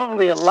actually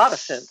probably a lot of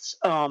synths.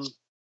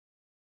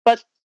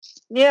 But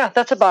yeah,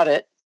 that's about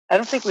it. I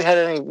don't think we had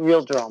any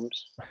real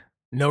drums.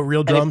 No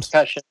real drums?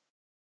 Percussion.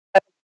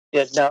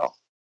 No.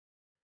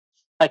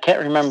 I can't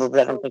remember, but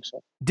I don't think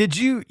so. Did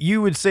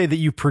you would say that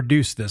you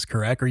produced this,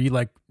 correct? Or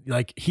you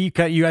you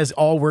guys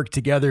all work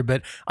together,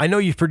 but I know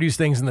you've produced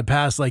things in the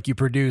past, like you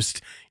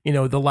produced,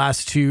 the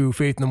last 2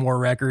 Faith No More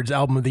records,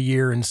 Album of the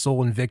Year and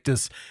Soul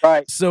Invictus.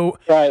 Right. So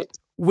right.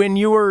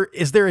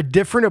 Is there a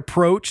different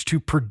approach to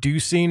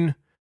producing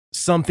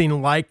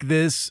something like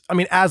this?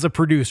 As a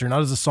producer,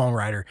 not as a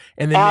songwriter,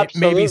 and then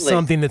maybe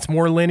something that's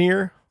more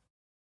linear?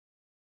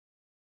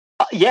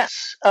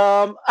 Yes.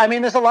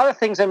 There's a lot of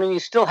things. You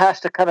still has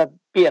to kind of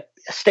be a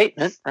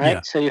statement, right?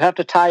 Yeah. So you have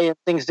to tie in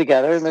things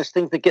together, and there's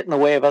things that get in the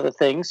way of other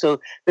things. So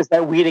there's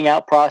that weeding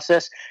out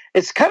process.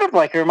 It's kind of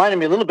like, it reminded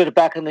me a little bit of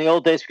back in the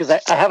old days, because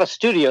I have a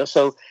studio,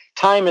 so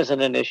time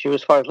isn't an issue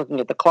as far as looking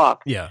at the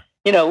clock. Yeah.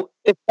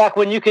 It's back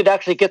when you could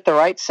actually get the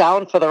right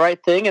sound for the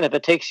right thing, and if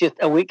it takes you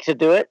a week to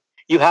do it,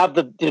 you have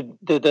the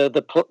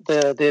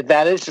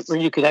advantage where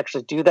you could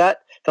actually do that.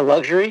 the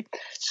luxury.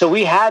 So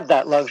we had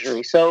that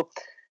luxury. So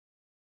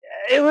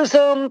it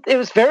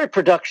was very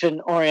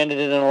production oriented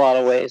in a lot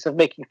of ways of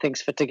making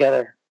things fit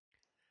together.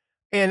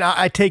 And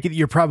I take it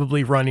you're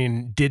probably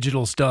running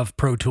digital stuff,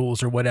 Pro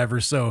Tools or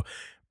whatever. So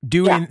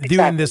doing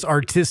this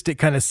artistic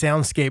kind of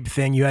soundscape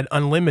thing, you had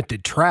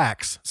unlimited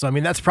tracks. So, I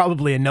mean, that's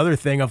probably another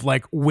thing of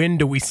like, when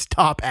do we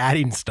stop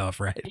adding stuff,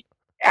 right?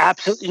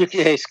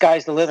 Absolutely. Hey,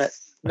 sky's the limit.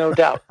 No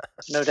doubt.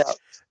 No doubt.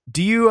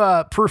 Do you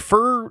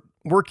prefer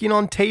working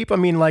on tape? I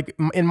mean, like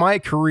in my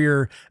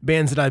career,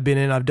 bands that I've been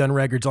in, I've done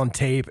records on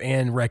tape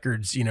and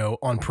records,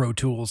 on Pro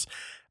Tools.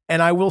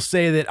 And I will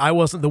say that I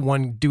wasn't the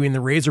one doing the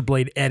razor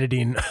blade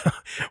editing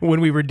when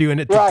we were doing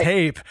it to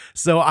tape.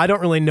 So I don't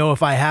really know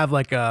if I have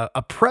like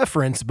a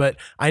preference, but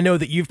I know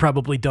that you've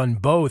probably done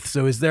both.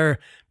 So do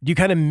you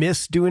kind of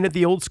miss doing it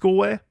the old school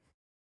way?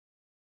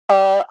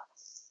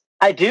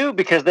 I do,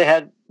 because they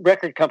had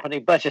record company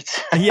budgets.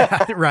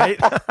 Yeah, right.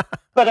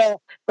 But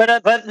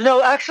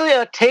no, actually,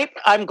 tape.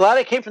 I'm glad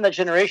I came from that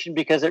generation,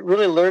 because it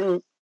really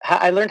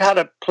I learned how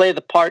to play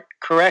the part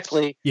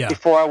correctly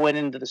before I went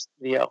into the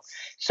studio.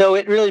 So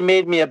it really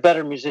made me a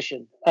better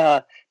musician,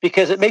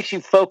 because it makes you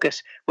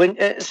focus.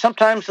 When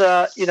sometimes,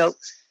 if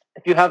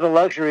you have the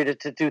luxury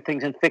to do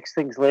things and fix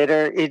things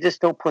later, you just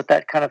don't put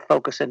that kind of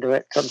focus into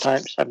it.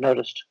 Sometimes I've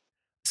noticed.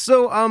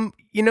 So,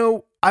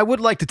 I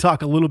would like to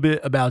talk a little bit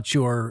about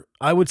your,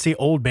 I would say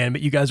old band,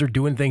 but you guys are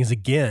doing things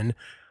again,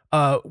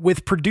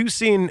 with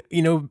producing,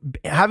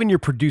 having your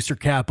producer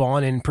cap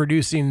on and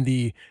producing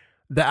the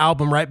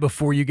album right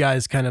before you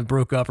guys kind of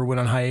broke up or went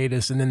on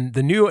hiatus. And then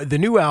the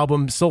new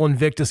album, Sol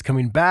Invictus,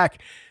 coming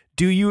back.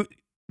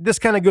 This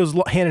kind of goes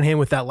hand in hand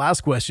with that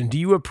last question. Do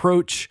you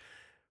approach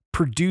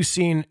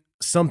producing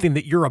something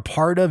that you're a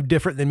part of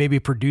different than maybe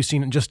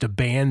producing just a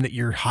band that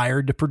you're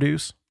hired to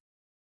produce?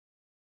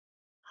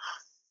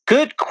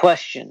 Good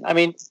question. I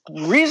mean,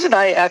 the reason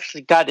I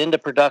actually got into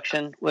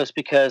production was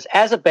because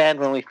as a band,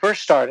 when we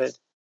first started,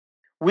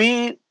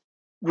 we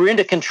were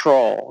into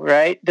control,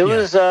 right? There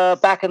was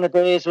back in the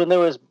days when there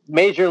was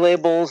major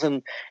labels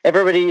and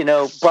everybody,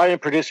 brought in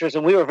producers,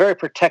 and we were very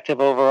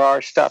protective over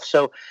our stuff.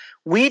 So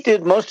we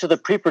did most of the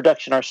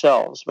pre-production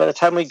ourselves. By the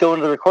time we go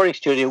into the recording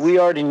studio, we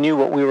already knew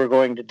what we were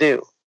going to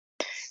do.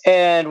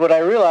 And what I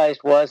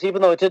realized was,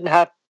 even though it didn't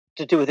have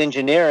to do with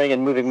engineering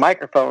and moving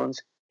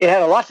microphones, it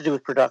had a lot to do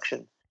with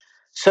production.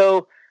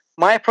 So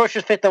my approach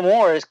to Faith No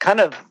More is kind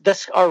of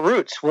this. Our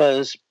roots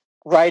was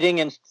writing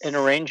and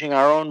arranging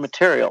our own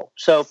material.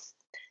 So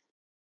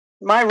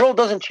my role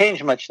doesn't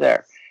change much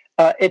there.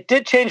 It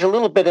did change a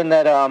little bit in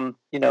that,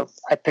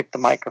 I picked the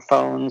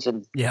microphones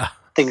and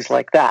things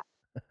like that.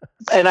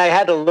 And I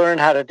had to learn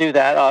how to do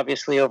that,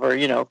 obviously, over,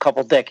 a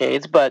couple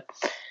decades. But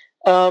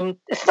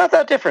it's not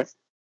that different.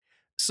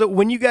 So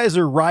when you guys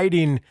are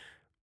writing,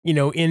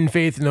 in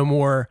Faith No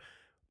More,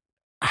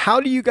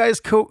 how do you guys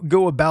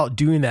go about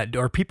doing that?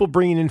 Are people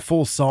bringing in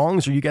full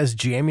songs? Are you guys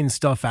jamming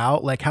stuff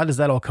out? Like, how does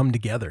that all come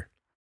together?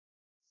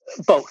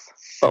 Both.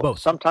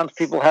 Sometimes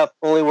people have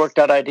fully worked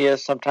out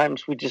ideas.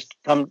 Sometimes we just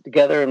come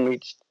together and we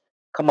just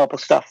come up with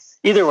stuff.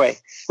 Either way,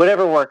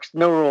 whatever works,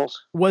 no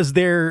rules. Was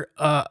there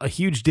a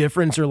huge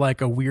difference or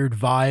like a weird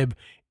vibe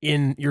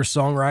in your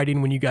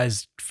songwriting when you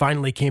guys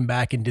finally came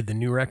back and did the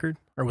new record?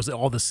 Or was it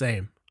all the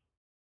same?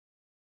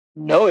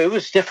 No, it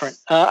was different.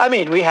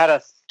 We had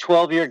a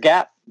 12-year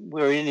gap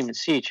where we didn't even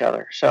see each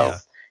other. So,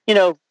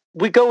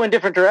 we go in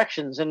different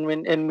directions and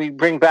we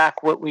bring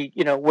back what we,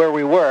 where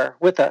we were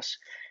with us.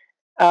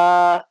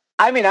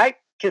 I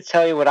could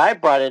tell you what I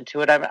brought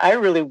into it.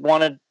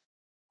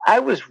 I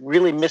was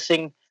really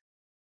missing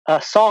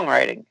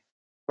songwriting.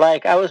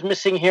 Like, I was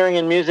missing hearing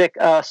in music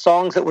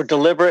songs that were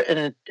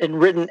deliberate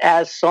and written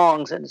as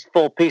songs and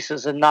full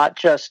pieces and not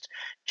just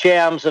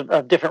jams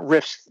of different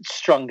riffs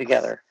strung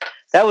together.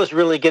 That was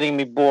really getting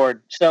me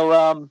bored.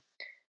 So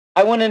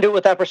I went into it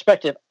with that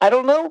perspective. I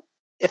don't know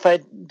if I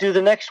do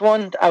the next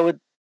one, I would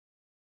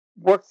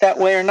work that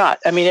way or not.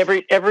 I mean,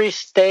 every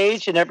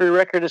stage and every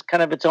record is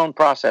kind of its own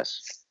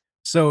process.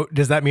 So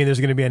does that mean there's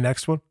going to be a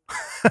next one?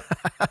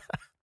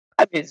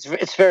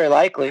 It's very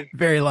likely.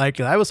 Very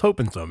likely. I was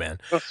hoping so, man.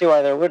 Don't see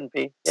why there wouldn't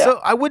be. Yeah. So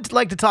I would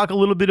like to talk a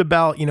little bit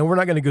about, we're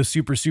not going to go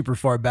super, super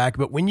far back,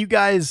 but when you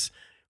guys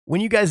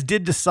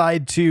did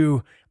decide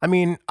to,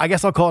 I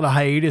guess I'll call it a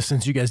hiatus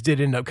since you guys did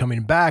end up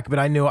coming back, but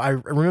I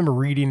remember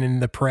reading in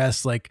the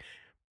press, like,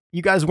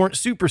 you guys weren't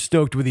super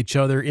stoked with each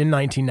other in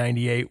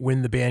 1998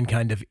 when the band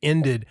kind of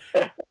ended.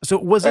 So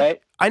was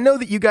it, I know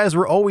that you guys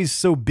were always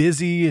so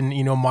busy and,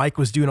 Mike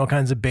was doing all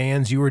kinds of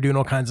bands, you were doing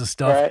all kinds of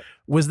stuff. Right.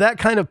 Was that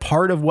kind of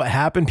part of what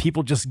happened?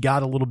 People just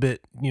got a little bit,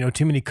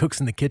 too many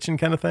cooks in the kitchen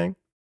kind of thing?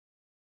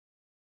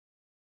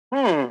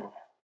 No,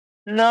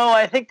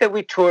 I think that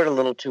we toured a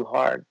little too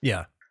hard.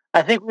 Yeah.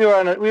 I think we were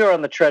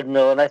on the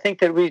treadmill, and I think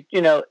that we,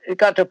 it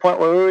got to a point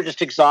where we were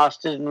just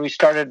exhausted and we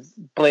started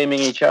blaming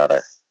each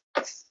other.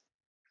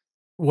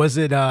 Was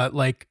it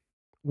like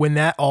when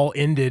that all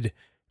ended,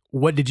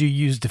 what did you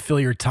use to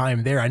fill your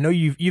time there? I know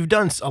you've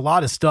done a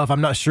lot of stuff.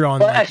 I'm not sure on.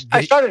 Well,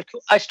 I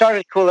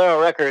started Cool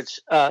Arrow Records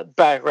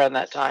back around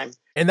that time,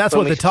 and that's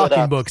what the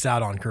Talking Book's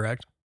out on,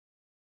 correct?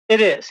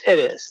 It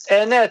is,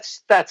 and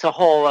that's a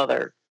whole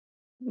other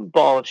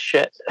ball of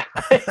shit.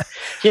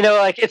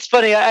 Like it's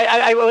funny.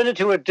 I went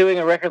into doing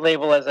a record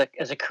label as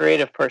a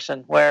creative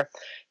person, where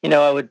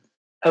I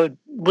would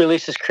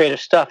release this creative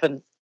stuff,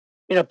 and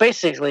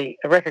basically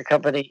a record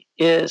company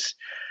is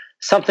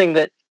something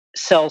that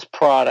sells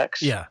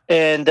products. Yeah.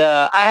 And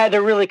I had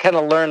to really kind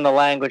of learn the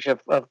language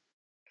of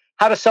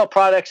how to sell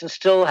products and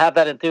still have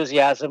that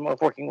enthusiasm of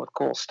working with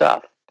cool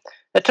stuff.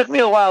 It took me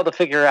a while to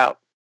figure out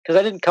because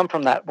I didn't come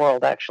from that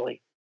world,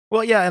 actually.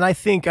 Well, yeah, and I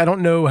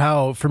don't know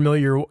how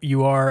familiar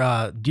you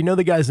are. Do you know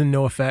the guys in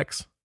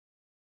NoFX?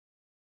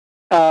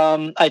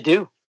 I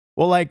do.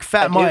 Well, like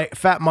Fat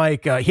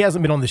Mike, he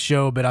hasn't been on the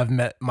show, but I've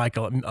met Mike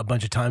a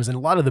bunch of times, and a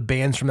lot of the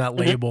bands from that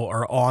label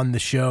are on the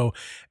show.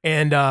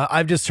 And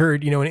I've just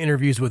heard, in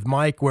interviews with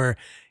Mike where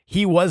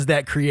he was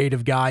that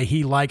creative guy.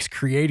 He likes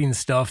creating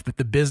stuff, but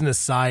the business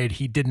side,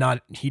 he didn't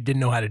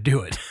know how to do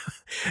it.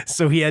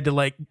 So he had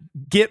to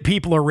get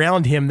people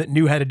around him that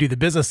knew how to do the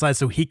business side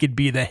so he could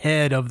be the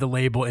head of the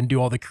label and do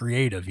all the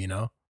creative,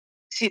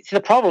 See, the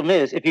problem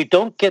is if you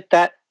don't get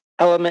that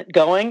element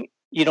going,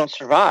 you don't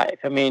survive.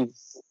 I mean,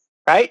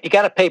 right? You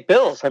got to pay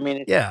bills. I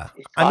mean,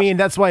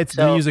 that's why it's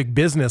the music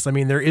business. I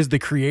mean, there is the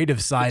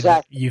creative side,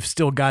 exactly. But you've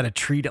still got to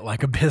treat it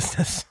like a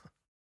business.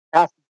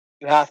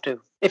 You have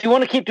to. If you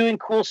want to keep doing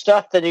cool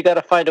stuff, then you got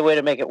to find a way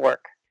to make it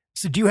work.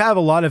 So do you have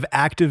a lot of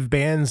active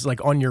bands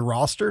on your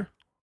roster?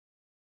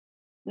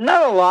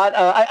 Not a lot.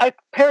 I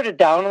pared it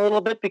down a little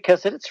bit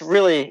because it's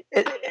really,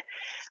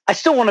 I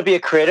still want to be a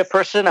creative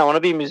person. I want to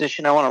be a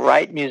musician. I want to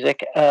write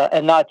music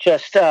and not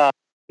just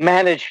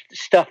manage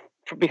stuff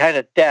from behind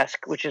a desk,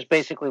 which is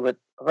basically what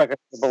a record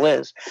label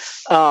is.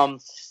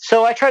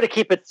 So I try to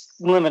keep it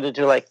limited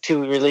to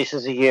 2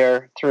 releases a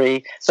year,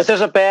 3. But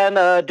there's a band,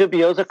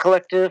 Dubiosa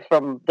Collective,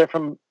 they're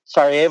from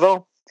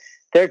Sarajevo.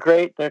 They're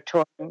great. They're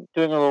touring,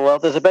 doing a little well.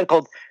 There's a band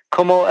called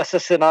Como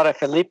Asesinar a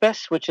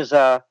Felipes, which is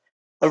a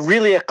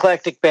really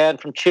eclectic band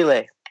from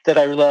Chile that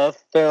I love.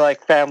 They're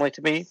like family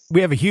to me.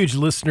 We have a huge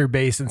listener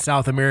base in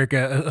South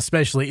America,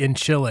 especially in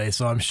Chile.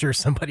 So I'm sure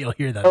somebody will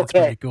hear that. Okay. That's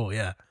pretty cool.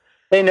 Yeah.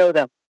 They know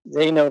them.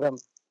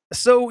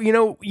 So,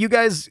 you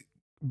guys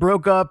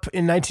broke up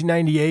in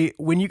 1998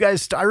 when you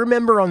guys, I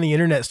remember on the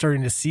internet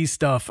starting to see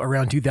stuff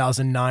around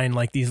 2009,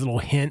 like these little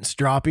hints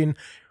dropping.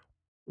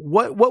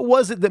 What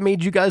was it that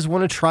made you guys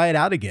want to try it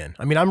out again?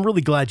 I mean, I'm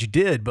really glad you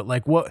did, but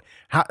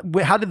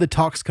how did the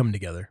talks come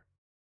together?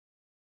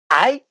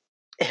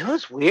 It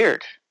was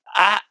weird.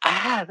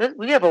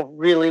 We have a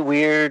really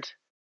weird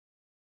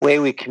way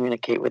we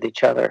communicate with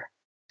each other.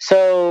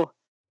 So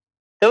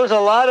there was a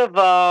lot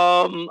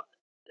of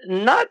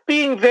not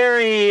being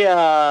very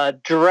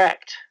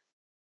direct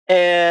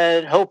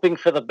and hoping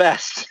for the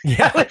best.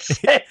 Yeah. I would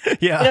say.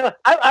 Yeah.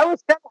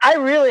 I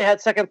really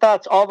had second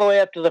thoughts all the way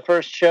up to the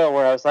first show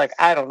where I was like,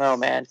 I don't know,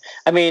 man.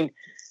 I mean,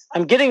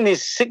 I'm getting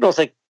these signals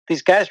like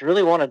these guys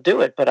really want to do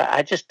it, but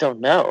I just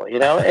don't know,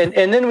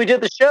 And then we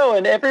did the show,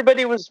 and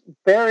everybody was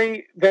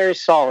very, very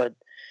solid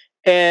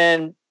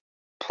and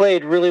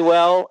played really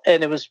well,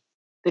 and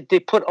they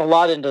put a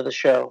lot into the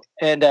show,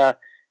 and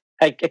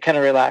I kind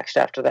of relaxed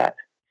after that.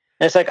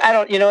 And it's like, I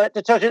don't,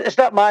 it's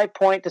not my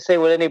point to say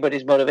what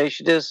anybody's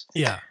motivation is.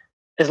 Yeah.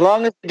 As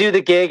long as they do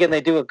the gig and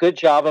they do a good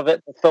job of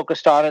it,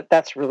 focused on it,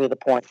 that's really the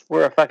point.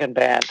 We're a fucking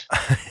band.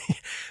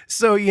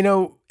 So,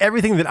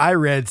 everything that I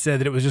read said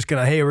that it was just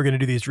hey, we're going to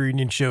do these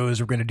reunion shows.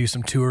 We're going to do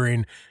some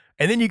touring.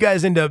 And then you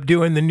guys end up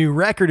doing the new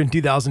record in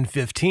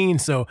 2015.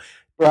 So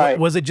right.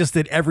 Was it just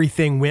that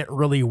everything went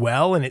really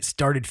well and it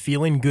started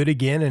feeling good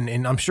again?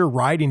 And I'm sure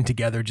writing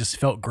together just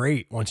felt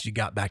great once you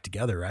got back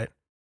together, right?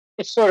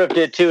 It sort of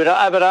did too.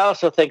 But I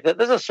also think that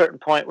there's a certain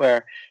point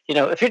where,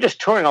 if you're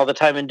just touring all the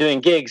time and doing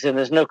gigs and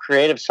there's no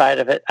creative side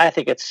of it, I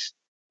think it's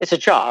a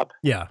job.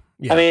 Yeah.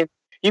 I mean,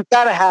 you've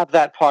got to have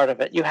that part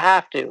of it. You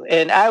have to.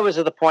 And I was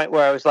at the point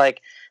where I was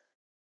like,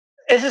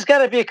 this has got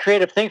to be a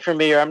creative thing for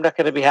me or I'm not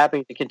going to be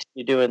happy to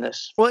continue doing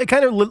this. Well, it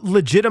kind of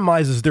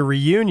legitimizes the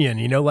reunion,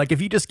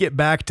 if you just get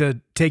back to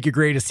take your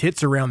greatest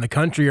hits around the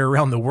country or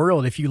around the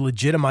world, if you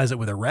legitimize it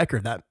with a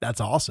record, that's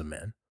awesome,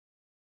 man.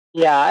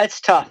 Yeah, it's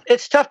tough.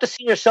 It's tough to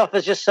see yourself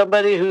as just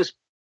somebody who's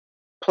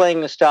playing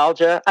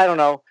nostalgia. I don't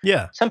know.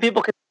 Yeah. Some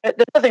people there's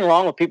nothing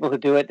wrong with people who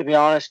do it, to be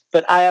honest,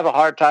 but I have a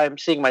hard time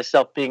seeing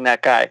myself being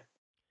that guy.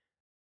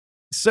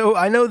 So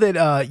I know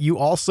that you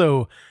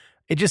also,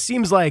 it just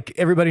seems like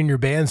everybody in your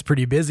band's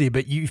pretty busy,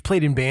 but you've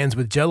played in bands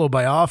with Jello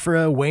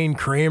Biafra, Wayne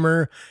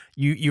Kramer.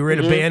 You were in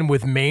a band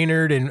with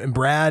Maynard and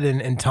Brad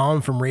and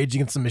Tom from Rage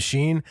Against the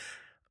Machine.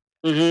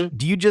 Mm-hmm.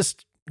 Do you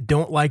just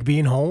don't like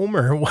being home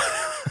or what?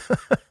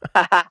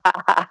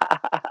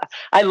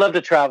 I love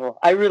to travel.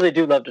 I really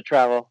do love to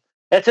travel.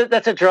 That's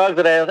a drug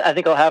that I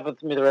think I'll have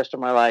with me the rest of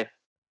my life.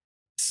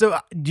 So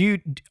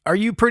are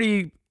you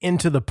pretty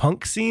into the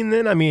punk scene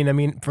then? I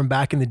mean, from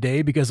back in the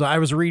day, because I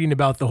was reading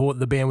about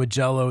the band with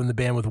Jello and the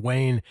band with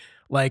Wayne,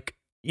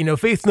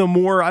 Faith No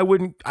More.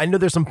 I know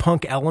there's some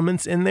punk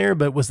elements in there,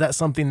 but was that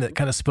something that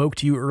kind of spoke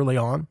to you early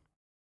on?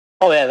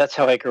 Oh yeah, that's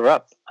how I grew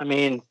up. I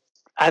mean,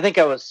 I think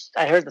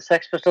I heard the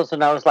Sex Pistols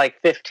when I was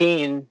like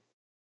 15,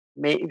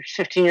 maybe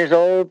 15 years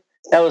old.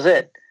 That was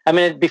it. I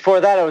mean,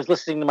 before that, I was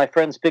listening to my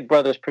friend's Big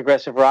Brother's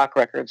progressive rock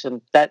records,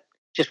 and that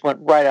just went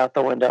right out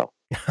the window.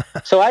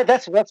 So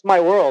that's my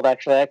world,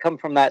 actually. I come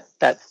from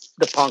the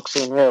punk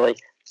scene, really.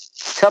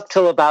 It's up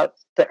till about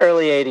the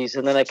early 80s,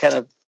 and then I kind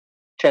of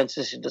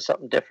transitioned to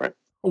something different.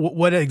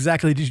 What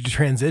exactly did you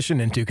transition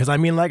into? Because I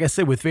mean, like I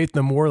said, with Faith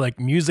No More, like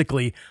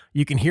musically,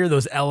 you can hear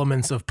those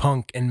elements of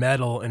punk and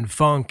metal and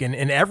funk and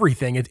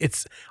everything.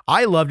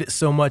 I loved it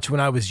so much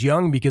when I was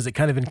young because it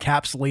kind of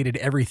encapsulated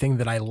everything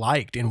that I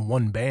liked in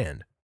one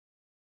band.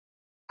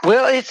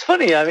 Well, it's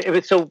funny. I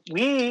mean, so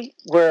we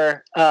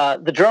were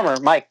the drummer,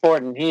 Mike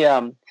Borden.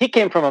 He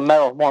came from a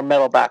more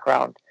metal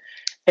background,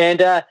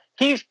 and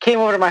he came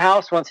over to my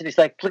house once, and he's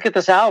like, "Look at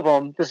this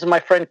album. This is my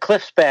friend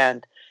Cliff's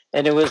band."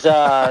 And it was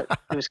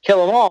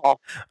Kill 'Em All.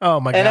 Oh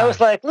my god! And I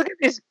was like, look at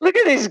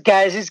these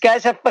guys. These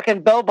guys have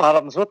fucking bell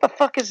bottoms. What the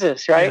fuck is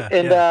this, right?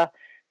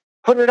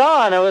 Put it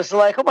on. I was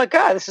like, oh my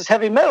god, this is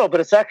heavy metal,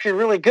 but it's actually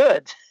really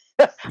good.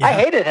 I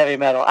hated heavy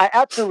metal. I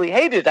absolutely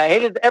hated it. I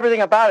hated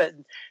everything about it.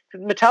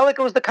 Metallica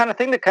was the kind of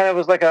thing that kind of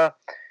was like it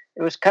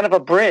was kind of a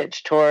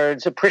bridge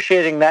towards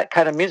appreciating that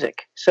kind of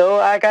music. So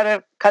I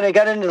got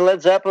into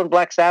Led Zeppelin,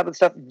 Black Sabbath and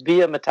stuff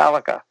via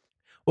Metallica.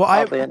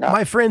 Well,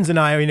 my friends and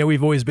I,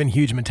 we've always been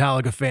huge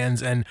Metallica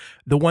fans. And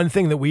the one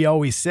thing that we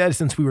always said,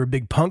 since we were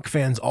big punk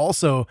fans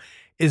also,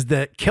 is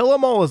that Kill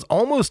 'Em All is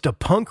almost a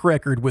punk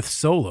record with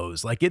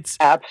solos. Like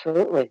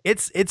absolutely,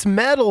 it's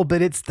metal,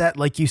 but it's that,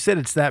 like you said,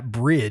 it's that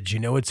bridge,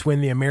 it's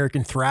when the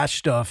American thrash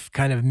stuff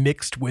kind of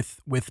mixed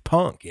with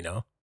punk,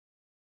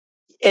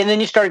 And then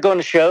you started going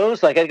to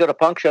shows. Like I'd go to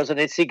punk shows and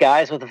they'd see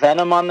guys with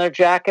Venom on their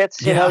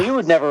jackets. You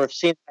would never have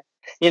seen that.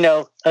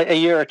 A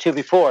year or two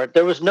before.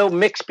 There was no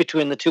mix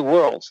between the two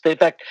worlds. In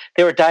fact,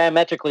 they were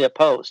diametrically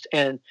opposed.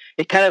 And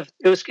it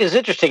was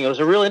interesting. It was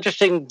a real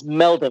interesting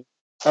melding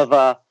of,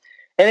 and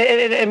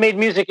it made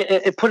music,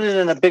 it put it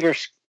in a bigger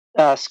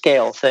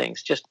scale of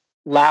things, just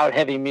loud,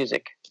 heavy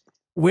music.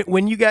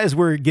 When you guys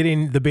were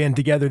getting the band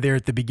together there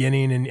at the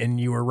beginning and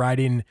you were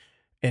writing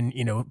and,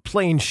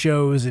 playing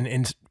shows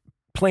and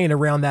playing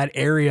around that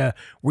area,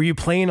 were you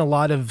playing a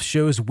lot of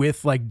shows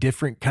with like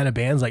different kind of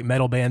bands, like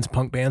metal bands,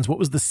 punk bands? What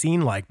was the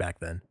scene like back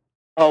then?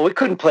 Oh, we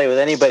couldn't play with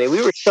anybody.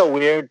 We were so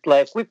weird.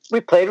 Like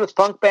we played with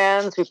punk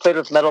bands, we played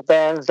with metal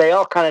bands. They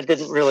all kind of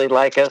didn't really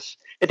like us.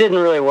 It didn't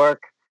really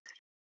work.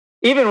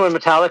 Even when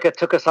Metallica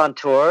took us on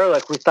tour,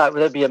 like we thought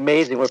that'd be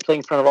amazing. We're playing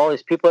in front of all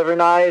these people every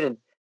night, and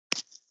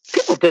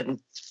people didn't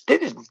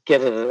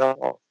get it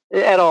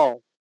at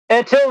all.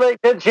 Until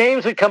then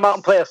James would come out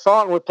and play a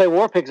song, would play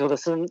War Pigs with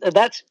us, and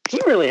he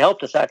really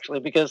helped us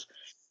actually, because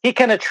he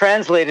kind of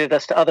translated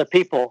us to other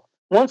people.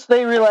 Once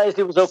they realized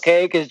it was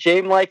okay because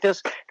James liked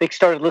us, they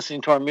started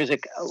listening to our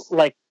music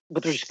like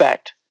with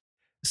respect.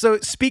 So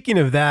speaking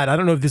of that, I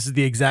don't know if this is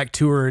the exact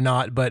tour or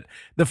not, but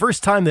the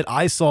first time that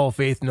I saw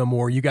Faith No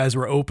More, you guys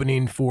were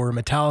opening for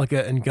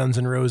Metallica and Guns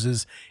N'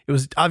 Roses.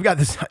 I've got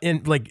this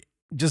in like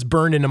just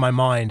burned into my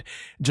mind.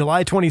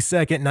 July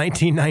 22nd,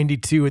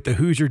 1992 at the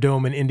Hoosier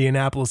Dome in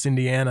Indianapolis,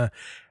 Indiana.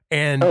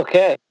 And,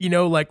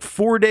 like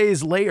 4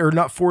 days later, or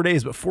not 4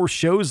 days, but 4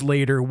 shows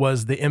later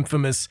was the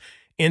infamous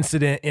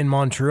incident in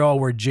Montreal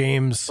where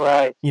James,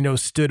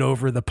 stood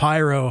over the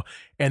pyro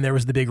and there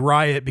was the big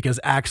riot because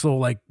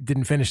Axl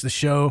didn't finish the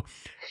show.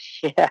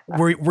 Yeah.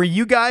 Were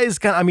you guys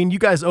you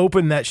guys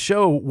opened that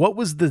show. What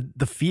was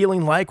the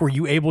feeling like? Were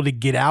you able to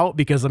get out?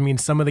 Because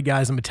some of the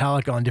guys in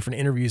Metallica on different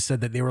interviews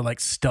said that they were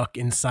stuck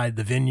inside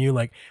the venue.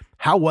 Like,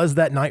 how was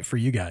that night for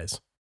you guys?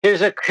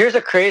 Here's a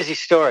crazy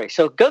story.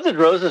 So Guns N'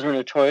 Roses were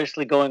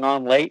notoriously going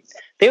on late.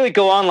 They would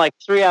go on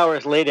 3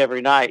 hours late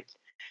every night.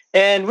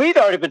 And we'd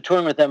already been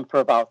touring with them for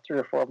about 3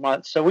 or 4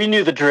 months. So we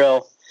knew the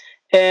drill.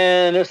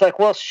 And it was like,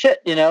 well, shit,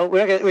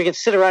 we can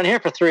sit around here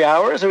for 3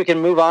 hours or we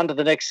can move on to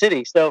the next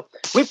city. So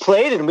we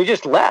played and we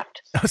just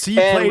left. Oh, so you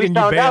played and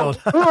you bailed.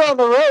 We were on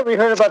the road. We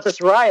heard about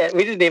this riot.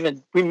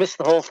 We missed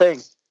the whole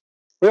thing.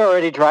 We were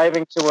already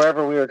driving to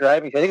wherever we were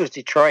driving. I think it was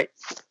Detroit.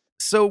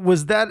 So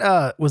was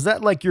that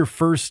like your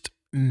first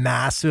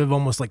massive,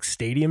 almost like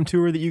stadium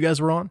tour that you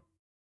guys were on?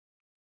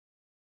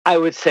 I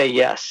would say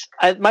yes.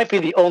 It might be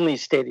the only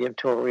stadium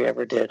tour we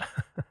ever did.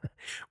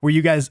 Were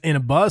you guys in a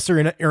bus or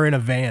in a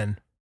van?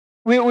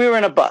 We were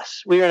in a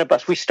bus.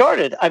 We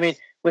started,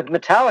 with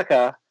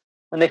Metallica,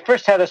 when they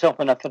first had us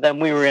open up for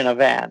them, we were in a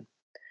van.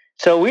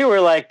 So we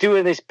were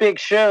doing these big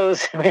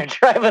shows. We were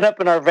driving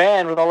up in our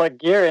van with all our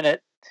gear in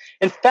it.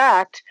 In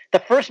fact, the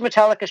first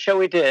Metallica show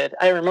we did,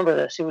 I remember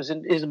this, it was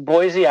in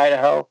Boise,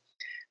 Idaho.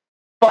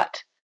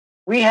 But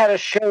we had a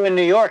show in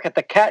New York at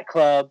the Cat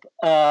Club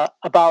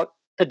about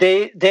the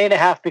day and a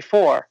half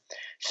before.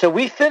 So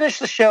we finished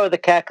the show at the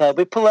Cat Club.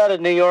 We pulled out of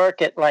New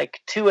York at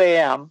 2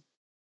 a.m.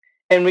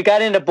 And we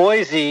got into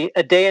Boise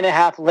a day and a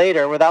half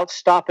later without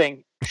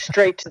stopping,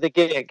 straight to the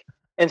gig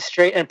and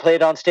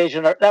played on stage.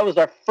 And that was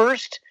our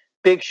first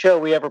big show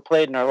we ever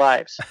played in our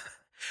lives.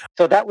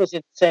 So that was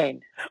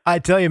insane. I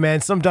tell you,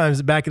 man,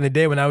 sometimes back in the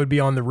day when I would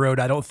be on the road,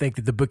 I don't think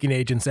that the booking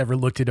agents ever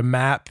looked at a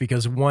map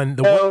because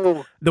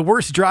the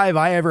worst drive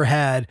I ever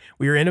had,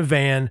 we were in a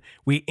van.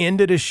 We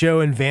ended a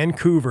show in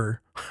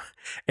Vancouver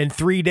And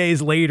 3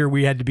 days later,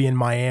 we had to be in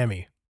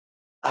Miami.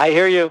 I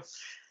hear you.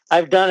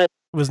 I've done it.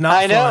 It was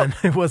not fun.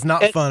 It was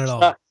not fun at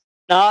all.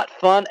 Not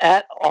fun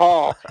at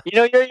all.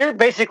 You're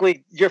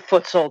basically your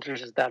foot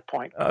soldiers at that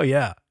point. Oh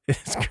yeah,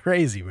 it's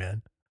crazy,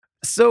 man.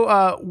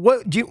 So,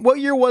 what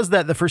year was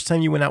that? The first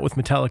time you went out with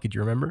Metallica? Do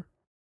you remember?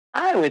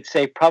 I would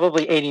say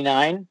probably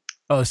 89.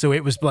 Oh, so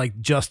it was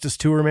like Justice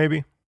Tour,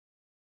 maybe?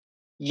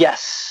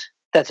 Yes,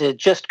 that's it.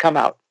 Just come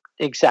out.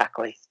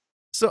 Exactly.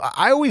 So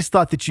I always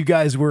thought that you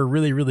guys were a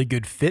really, really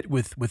good fit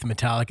with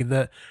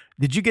Metallica.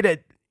 Did you get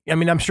it? I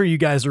mean, I'm sure you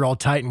guys are all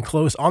tight and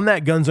close on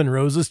that Guns N'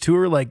 Roses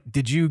tour. Like,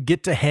 did you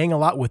get to hang a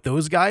lot with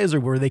those guys, or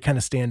were they kind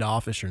of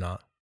standoffish or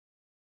not?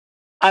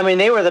 I mean,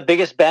 they were the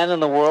biggest band in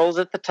the world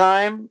at the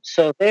time,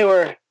 so they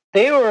were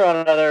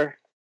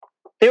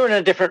in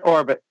a different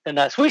orbit than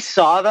us. We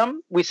saw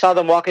them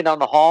walking down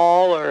the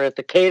hall or at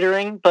the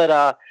catering,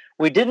 but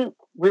we didn't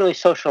really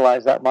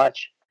socialize that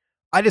much.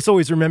 I just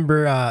always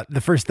remember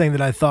the first thing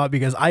that I thought,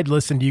 because I'd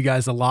listened to you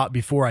guys a lot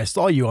before I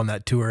saw you on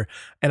that tour,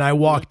 and I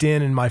walked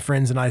in and my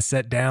friends and I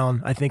sat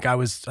down. I think I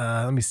was,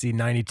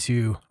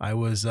 92. I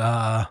was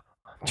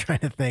trying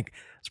to think.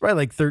 It's probably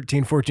like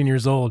 13, 14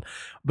 years old.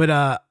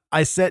 But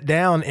I sat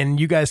down and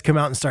you guys come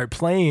out and start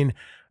playing,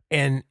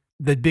 and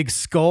the big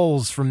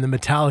skulls from the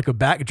Metallica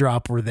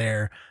backdrop were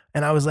there.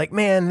 And I was like,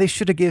 man, they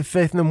should have given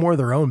Faith No More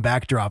their own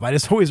backdrop. I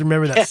just always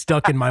remember that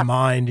stuck in my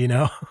mind,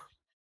 Yeah,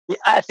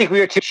 I think we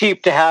were too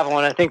cheap to have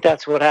one. I think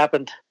that's what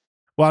happened.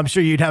 Well, I'm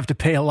sure you'd have to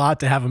pay a lot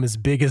to have them as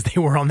big as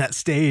they were on that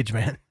stage,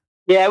 man.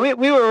 Yeah, we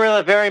were really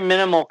a very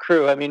minimal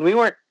crew. I mean, we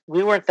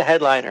weren't the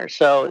headliners,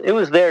 so it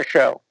was their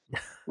show.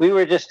 We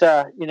were just,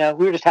 we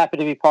were just happy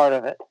to be part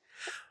of it.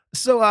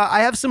 So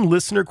I have some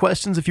listener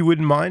questions, if you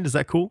wouldn't mind. Is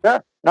that cool? Yeah,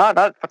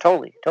 not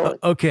totally.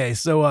 Okay,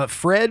 so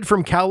Fred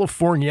from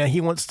California,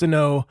 he wants to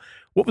know,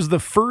 what was the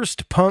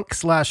first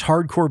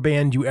punk/hardcore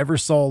band you ever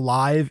saw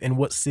live, and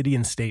what city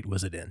and state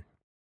was it in?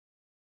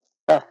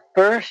 The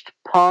first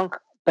punk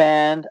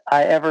band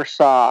I ever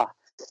saw,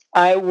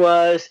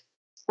 hardcore.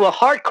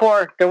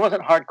 There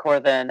wasn't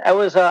hardcore then.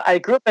 I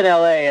grew up in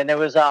LA, and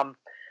there's a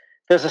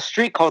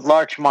street called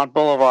Larchmont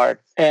Boulevard,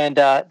 and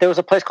there was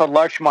a place called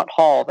Larchmont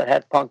Hall that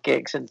had punk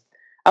gigs. And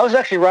I was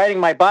actually riding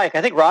my bike.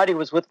 I think Roddy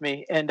was with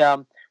me, and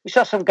we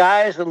saw some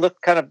guys that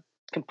looked kind of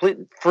complete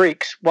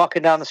freaks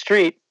walking down the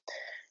street,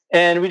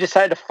 and we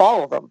decided to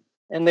follow them.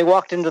 And they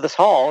walked into this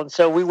hall, and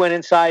so we went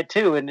inside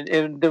too.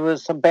 And there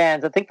was some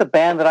bands. I think the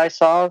band that I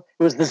saw, it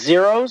was the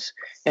Zeros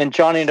and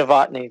Johnny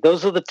Novotny.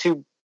 Those are the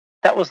two.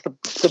 That was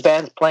the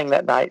bands playing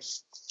that night.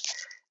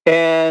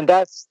 And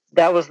that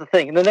was the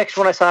thing. And the next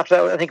one I saw after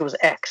that, I think it was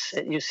X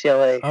at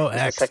UCLA. Oh,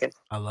 X!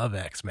 I love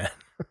X, man.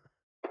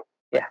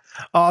 Yeah.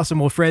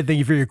 Awesome. Well, Fred, thank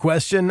you for your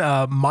question.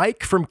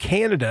 Mike from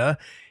Canada,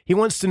 he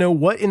wants to know,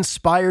 what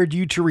inspired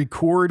you to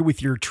record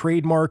with your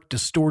trademark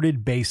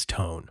distorted bass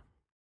tone?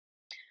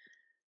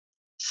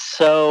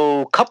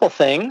 So, couple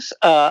things.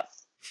 I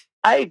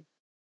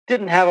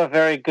didn't have a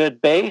very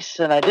good bass,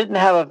 and I didn't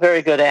have a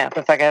very good amp.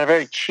 In fact, I had a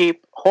very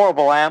cheap,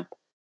 horrible amp.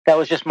 That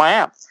was just my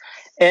amp,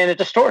 and it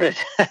distorted.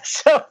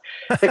 So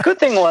the good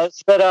thing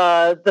was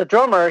that the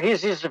drummer,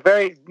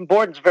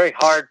 Borden's a very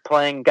hard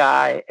playing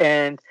guy,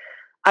 and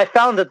I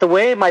found that the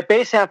way my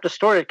bass amp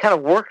distorted kind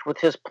of worked with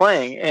his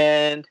playing,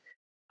 and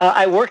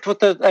I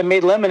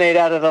made lemonade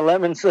out of the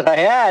lemons that I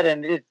had,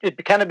 and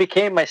it kind of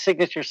became my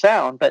signature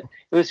sound, but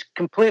it was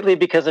completely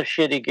because of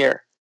shitty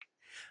gear.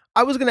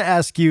 I was going to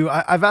ask you,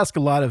 I've asked a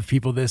lot of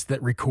people this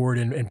that record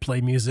and play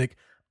music.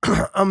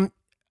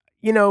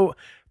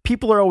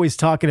 People are always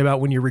talking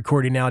about, when you're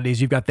recording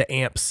nowadays, you've got the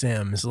amp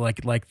sims,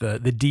 like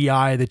the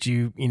DI that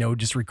you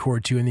just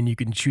record to, and then you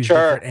can choose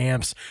different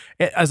amps,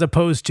 as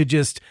opposed to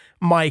just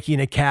miking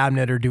a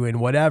cabinet or doing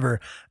whatever.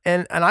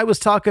 And I was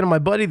talking to my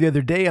buddy the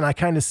other day, and I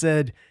kind of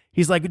said,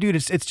 he's like, dude,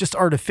 it's just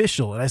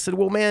artificial. And I said,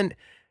 well, man,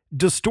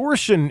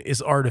 distortion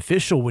is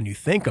artificial when you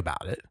think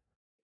about it.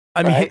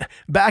 I mean,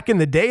 back in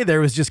the day,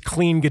 there was just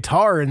clean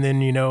guitar, and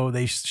then,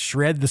 they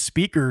shred the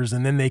speakers,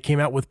 and then they came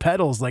out with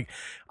pedals. Like,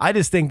 I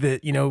just think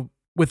that,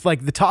 with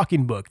like the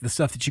Talking Book, the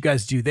stuff that you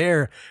guys do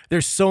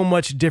there's so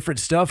much different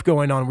stuff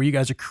going on where you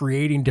guys are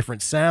creating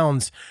different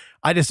sounds.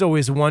 I just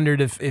always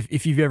wondered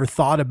if you've ever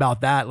thought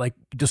about that, like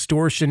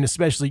distortion,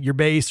 especially your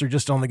bass or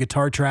just on the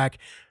guitar track.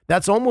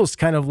 That's almost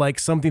kind of like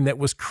something that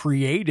was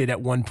created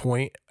at one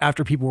point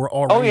after people were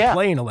already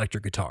playing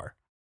electric guitar.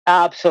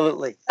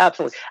 Absolutely.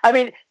 Absolutely. I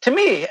mean, to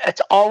me, I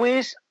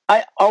always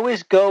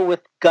go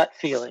with gut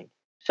feeling.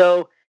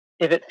 So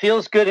if it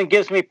feels good and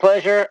gives me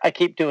pleasure, I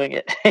keep doing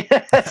it.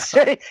 It's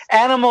very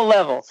animal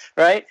level,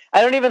 right?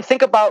 I don't even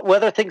think about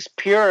whether things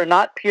pure or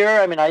not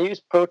pure. I mean, I use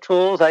Pro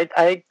Tools. I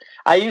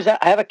use that.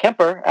 I have a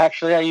Kemper,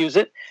 actually. I use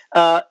it.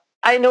 I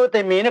know what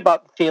they mean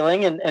about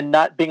feeling and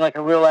not being like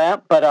a real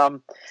amp,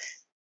 but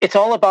it's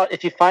all about,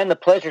 if you find the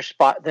pleasure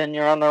spot, then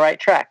you're on the right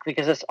track,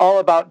 because it's all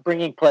about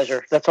bringing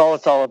pleasure. That's all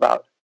it's all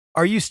about.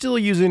 Are you still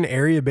using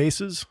area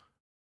basses?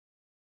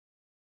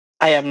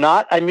 I am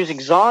not. I'm using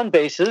Zahn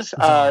basses.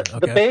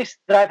 The bass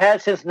that I've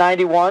had since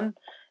 '91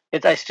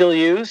 I still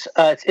use.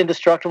 It's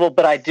indestructible,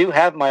 but I do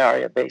have my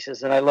Aria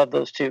basses, and I love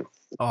those too.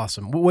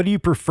 Awesome. What do you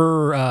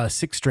prefer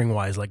 6-string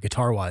wise, like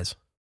guitar wise?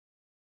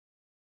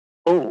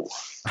 Oh,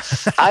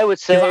 I would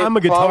say I'm a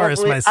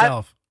guitarist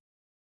myself.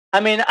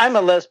 I'm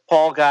a Les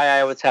Paul guy,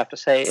 I would have to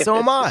say. So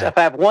am I. If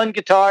I have one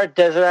guitar,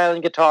 Desert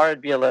Island guitar,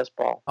 it'd be a Les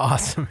Paul.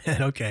 Awesome,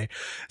 man. Okay.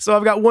 So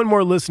I've got one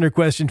more listener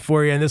question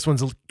for you, and this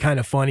one's kind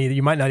of funny.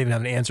 You might not even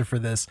have an answer for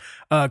this.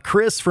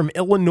 Chris from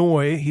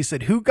Illinois, he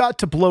said, who got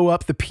to blow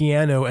up the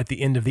piano at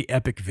the end of the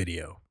Epic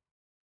video?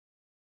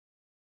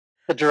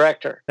 The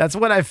director. That's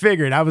what I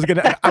figured. I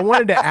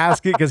wanted to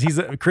ask it because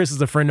Chris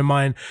is a friend of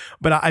mine,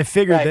 but I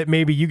figured that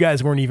maybe you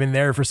guys weren't even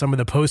there for some of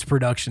the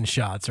post-production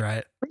shots,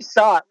 right? We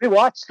saw it. We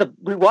watched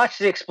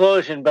the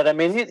explosion, but I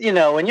mean, you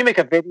know, when you make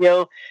a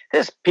video,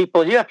 there's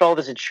people, you have all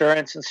this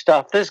insurance and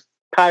stuff. There's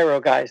pyro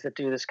guys that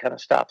do this kind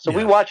of stuff. So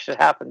we watched it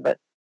happen, but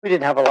we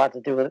didn't have a lot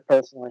to do with it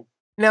personally.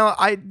 Now,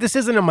 this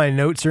isn't in my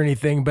notes or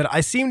anything, but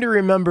I seem to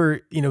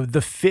remember, you know,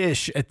 the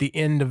fish at the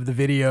end of the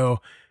video.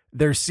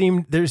 There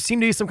seemed to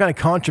be some kind of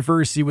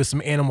controversy with some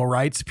animal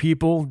rights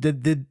people.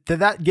 Did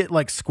that get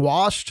like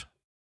squashed?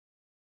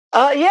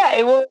 Yeah,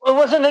 it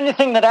wasn't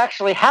anything that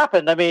actually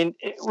happened. I mean,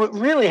 what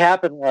really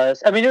happened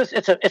was, I mean,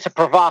 it's a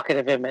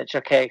provocative image,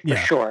 okay, for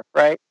sure,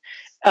 right?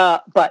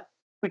 But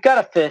we got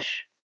a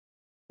fish.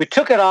 We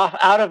took it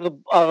out of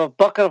a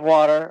bucket of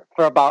water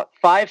for about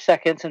 5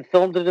 seconds and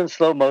filmed it in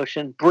slow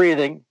motion,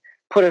 breathing.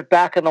 Put it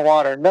back in the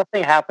water.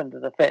 Nothing happened to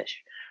the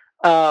fish.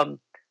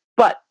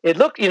 But it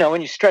looked, you know,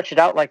 when you stretch it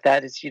out like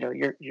that, it's, you know,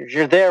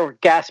 you're there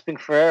gasping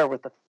for air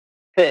with the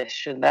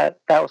fish, and that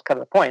was kind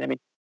of the point. I mean,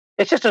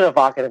 it's just an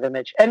evocative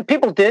image, and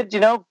people did, you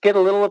know, get a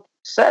little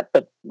upset.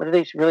 But what are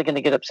they really going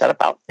to get upset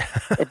about?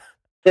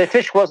 The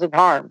fish wasn't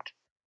harmed.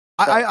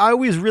 So. I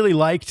always really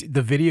liked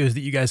the videos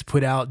that you guys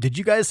put out. Did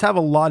you guys have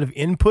a lot of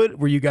input?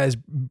 Were you guys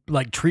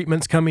like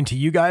treatments coming to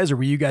you guys, or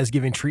were you guys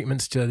giving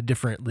treatments to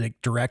different like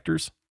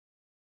directors?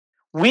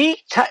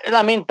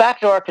 I mean,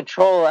 back to our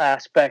control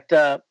aspect.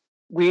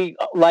 We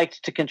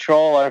liked to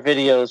control our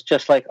videos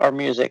just like our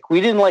music. We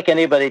didn't like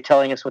anybody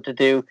telling us what to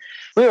do.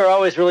 We were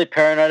always really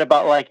paranoid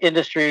about like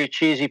industry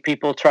cheesy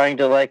people trying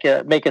to like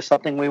make us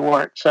something we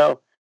weren't. So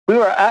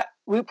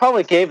we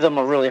probably gave them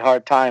a really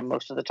hard time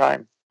most of the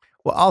time.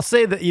 Well, I'll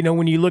say that, you know,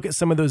 when you look at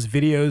some of those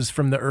videos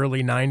from the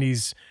early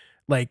 90s,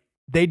 like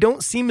they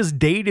don't seem as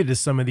dated as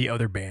some of the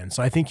other bands.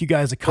 So I think you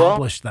guys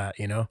accomplished that,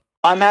 you know?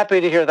 I'm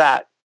happy to hear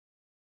that.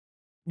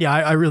 Yeah,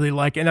 I really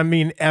like it. And I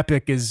mean,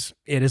 it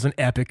is an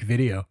epic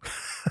video.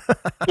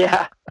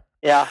 Yeah.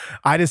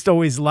 I just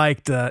always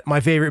liked, my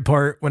favorite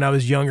part when I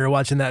was younger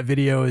watching that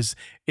video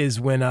is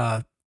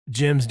when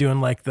Jim's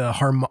doing like the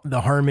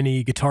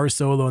harmony guitar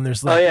solo, and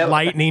there's like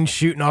lightning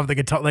shooting off the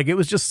guitar. Like, it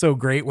was just so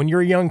great. When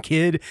you're a young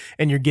kid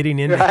and you're getting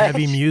into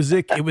heavy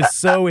music, it was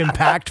so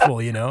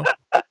impactful, you know?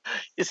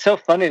 It's so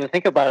funny to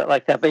think about it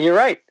like that, but you're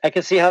right. I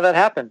can see how that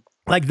happened.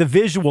 Like the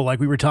visual, like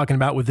we were talking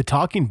about with the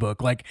Talking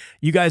Book, like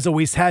you guys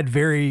always had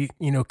very,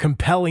 you know,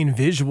 compelling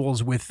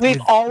visuals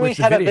We've always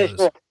had a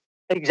visual.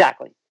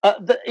 Exactly.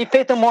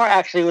 Faith No More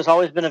actually has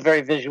always been a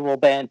very visual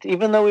band.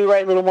 Even though we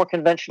write a little more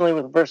conventionally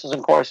with verses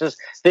and choruses,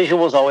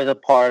 visual is always a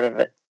part of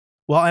it.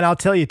 Well, and I'll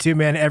tell you too,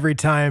 man, every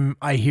time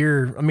I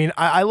hear, I mean,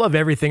 I love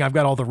everything. I've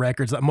got all the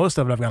records. Most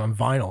of it I've got on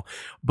vinyl.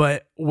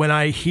 But when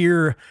I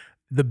hear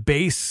the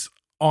bass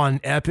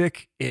on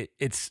Epic,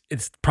 it's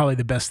probably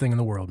the best thing in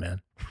the world,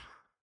 man.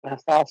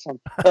 That's awesome.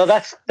 So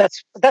that's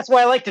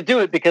why I like to do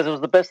it, because it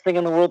was the best thing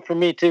in the world for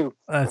me too.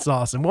 That's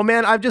awesome. Well,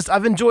 man,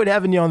 I've enjoyed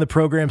having you on the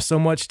program so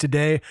much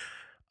today.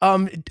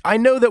 I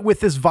know that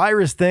with this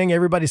virus thing,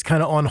 everybody's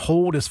kind of on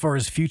hold as far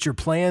as future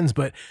plans,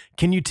 but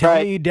can you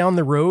tell me down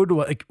the road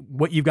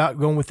what you've got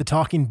going with the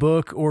Talking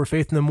Book or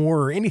Faith No More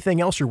or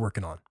anything else you're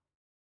working on?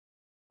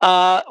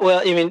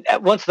 Well, you mean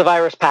once the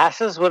virus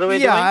passes, what are we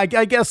doing? Yeah,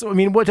 I guess, I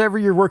mean, whatever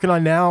you're working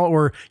on now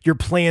or your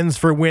plans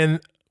for when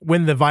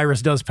the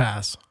virus does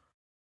pass.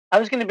 I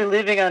was going to be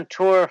leaving on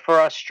tour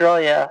for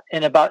Australia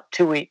in about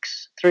 3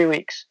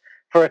 weeks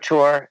for a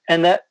tour.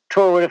 And that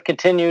tour would have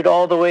continued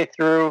all the way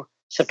through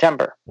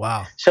September.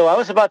 Wow. So I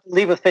was about to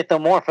leave with Faith No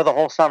More for the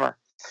whole summer.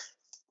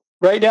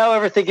 Right now,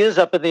 everything is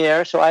up in the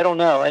air, so I don't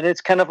know. And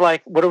it's kind of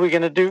like, what are we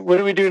going to do? What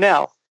do we do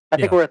now? I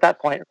think we're at that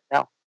point right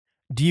now.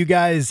 Do you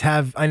guys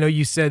have, I know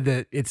you said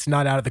that it's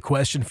not out of the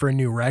question for a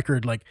new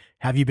record. Like,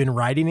 have you been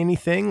writing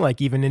anything,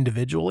 like even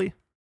individually?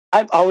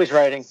 I'm always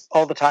writing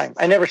all the time.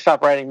 I never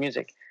stop writing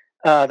music.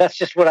 That's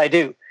just what I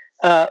do.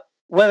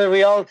 Whether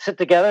we all sit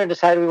together and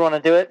decide we want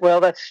to do it, well,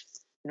 that's,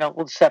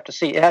 we'll just have to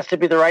see. It has to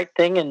be the right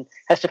thing and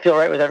has to feel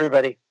right with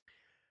everybody.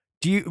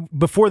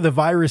 Before the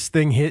virus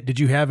thing hit,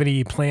 did you have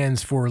any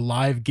plans for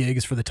live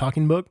gigs for the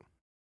Talking Book?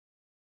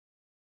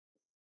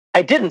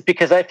 I didn't,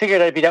 because I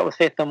figured I'd be out with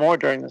Faith No More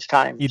during this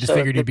time. You just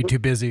figured you'd be too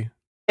busy.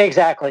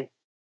 Exactly.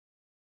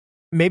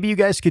 Maybe you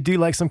guys could do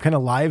like some kind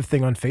of live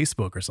thing on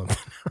Facebook or something.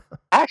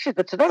 Actually,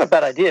 that's not a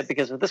bad idea,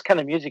 because with this kind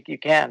of music, you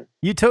can.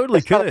 You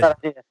totally could. Not a bad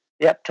idea.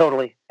 Yep,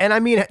 totally. And I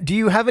mean, do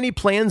you have any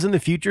plans in the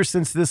future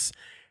since this?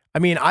 I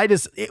mean,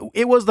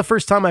 it was the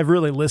first time I've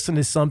really listened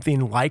to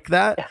something like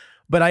that. Yeah.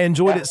 but I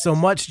enjoyed it so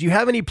much. Do you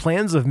have any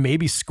plans of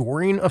maybe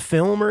scoring a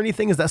film or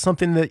anything? Is that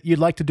something that you'd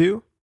like to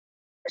do?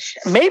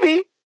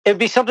 Maybe it'd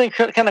be something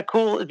kind of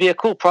cool. It'd be a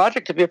cool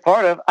project to be a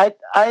part of.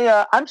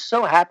 I'm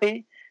so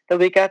happy that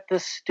we got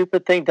this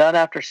stupid thing done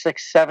after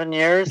 6-7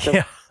 years.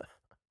 Yeah.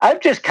 I'm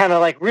just kind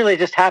of like really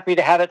just happy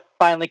to have it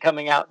finally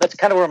coming out. That's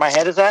kind of where my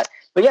head is at.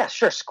 But yeah,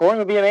 sure, scoring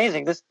would be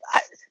amazing.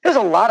 There's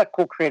a lot of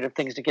cool creative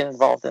things to get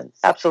involved in.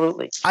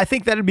 Absolutely. I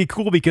think that'd be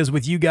cool because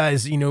with you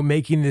guys,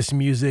 making this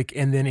music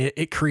and then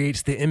it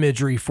creates the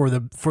imagery for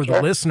the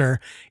listener.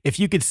 If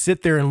you could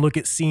sit there and look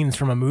at scenes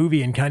from a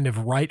movie and kind of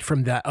write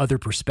from that other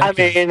perspective.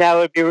 I mean, that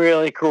would be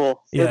really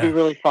cool. It would be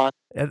really fun.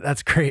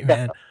 That's great,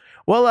 man.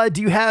 Well,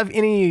 do you have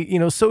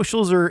any,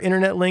 socials or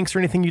internet links or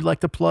anything you'd like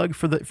to plug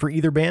for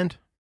either band?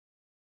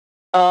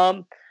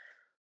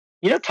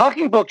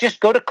 Talking Book, just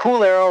go to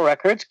Cool Arrow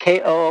Records,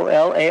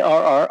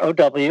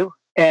 KOOLARROW,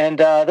 and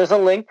there's a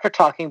link for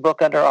Talking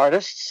Book under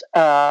artists.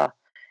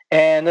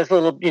 And there's a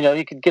little,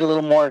 you can get a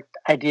little more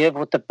idea of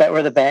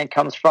where the band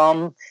comes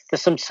from.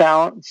 There's some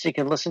sounds you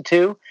can listen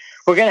to.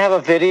 We're going to have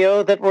a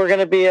video that we're going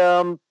to be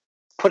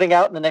putting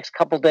out in the next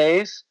couple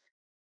days.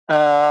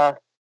 Faith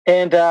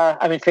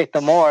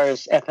No More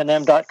is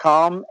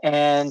fnm.com,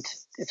 and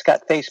it's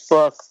got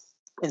Facebook,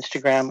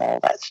 Instagram, all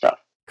that stuff.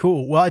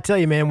 Cool. Well, I tell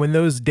you, man, when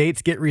those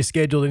dates get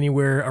rescheduled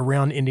anywhere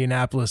around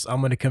Indianapolis, I'm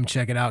going to come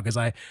check it out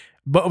because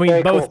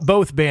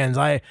both bands.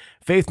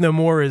 Faith No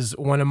More is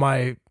one of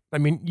my. I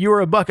mean, you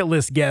were a bucket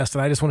list guest,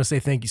 and I just want to say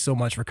thank you so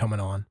much for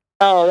coming on.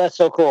 Oh, that's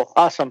so cool!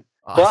 Awesome.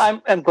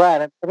 Well, I'm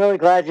glad. I'm really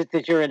glad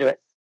that you're into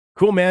it.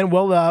 Cool, man.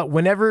 Well,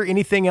 whenever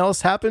anything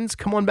else happens,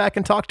 come on back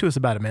and talk to us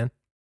about it, man.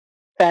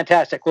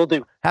 Fantastic. We'll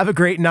do. Have a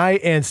great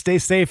night and stay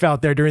safe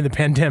out there during the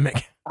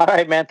pandemic. All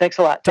right, man. Thanks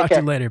a lot. Talk to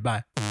you later.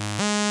 Bye.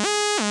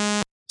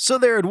 So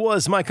there it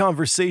was, my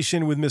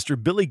conversation with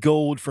Mr. Billy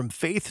Gold from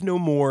Faith No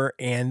More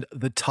and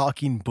The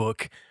Talking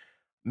Book.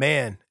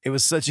 Man, it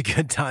was such a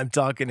good time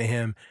talking to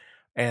him.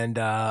 And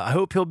I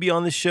hope he'll be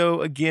on the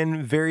show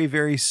again very,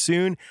 very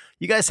soon.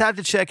 You guys have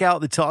to check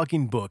out The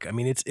Talking Book. I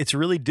mean, it's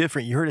really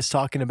different. You heard us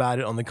talking about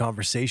it on the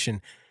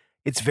conversation.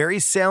 It's very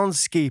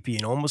soundscapey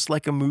and almost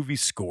like a movie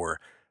score.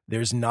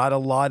 There's not a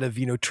lot of,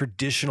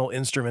 traditional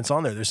instruments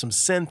on there. There's some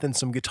synth and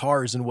some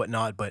guitars and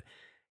whatnot, but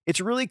it's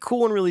really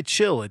cool and really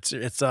chill.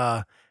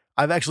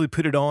 I've actually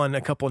put it on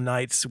a couple of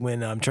nights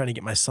when I'm trying to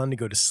get my son to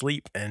go to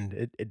sleep,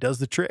 and it does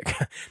the trick.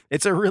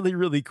 It's a really,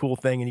 really cool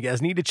thing, and you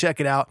guys need to check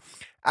it out,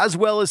 as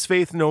well as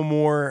Faith No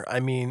More. I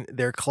mean,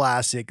 they're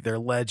classic. They're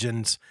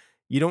legends.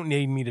 You don't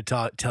need me to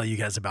tell you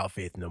guys about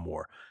Faith No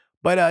More.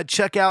 But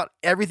check out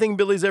everything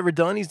Billy's ever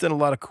done. He's done a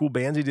lot of cool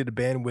bands. He did a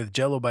band with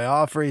Jello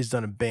Biafra. He's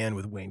done a band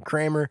with Wayne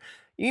Kramer.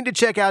 You need to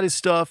check out his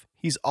stuff.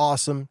 He's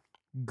awesome.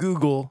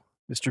 Google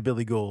Mr.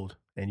 Billy Gold,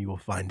 and you will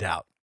find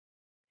out.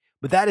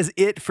 But that is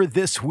it for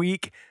this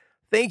week.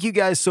 Thank you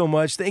guys so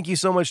much. Thank you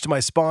so much to my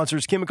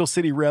sponsors, Chemical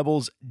City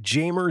Rebels,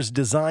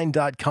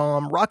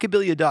 JamersDesign.com,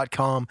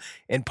 Rockabilia.com,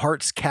 and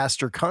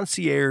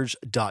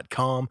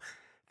PartsCasterConcierge.com.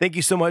 Thank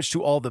you so much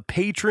to all the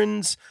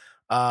patrons.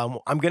 I'm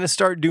going to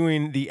start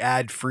doing the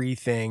ad-free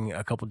thing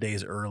a couple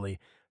days early.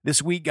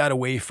 This week got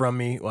away from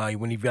me.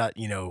 When you've got,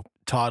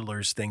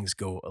 toddlers, things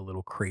go a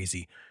little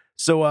crazy.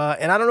 So,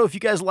 and I don't know if you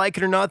guys like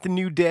it or not, the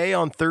new day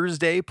on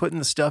Thursday, putting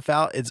the stuff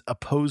out, it's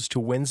opposed to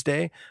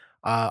Wednesday.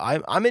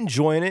 I'm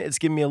enjoying it. It's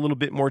giving me a little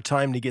bit more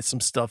time to get some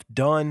stuff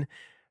done.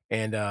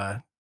 And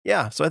so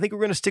I think we're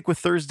going to stick with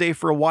Thursday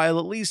for a while,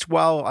 at least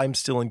while I'm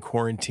still in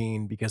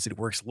quarantine, because it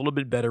works a little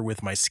bit better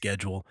with my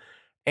schedule.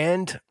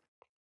 And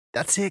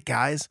that's it,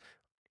 guys.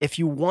 If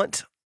you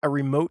want a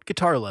remote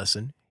guitar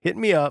lesson, hit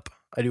me up.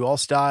 I do all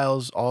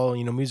styles, all,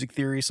 music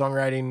theory,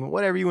 songwriting,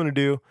 whatever you want to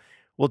do.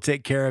 We'll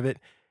take care of it.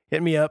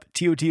 Hit me up,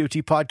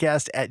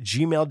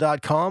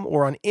 tototpodcast@gmail.com,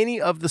 or on any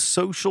of the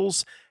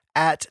socials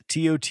at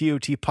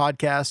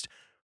tototpodcast.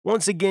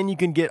 Once again, you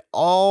can get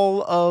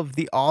all of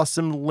the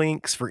awesome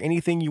links for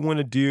anything you want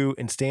to do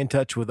and stay in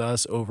touch with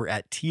us over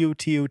at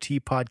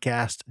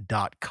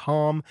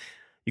tototpodcast.com.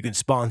 You can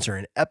sponsor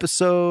an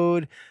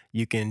episode.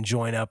 You can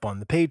join up on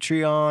the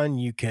Patreon.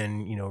 You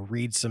can,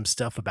 read some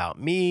stuff about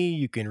me.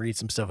 You can read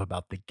some stuff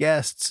about the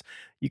guests.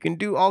 You can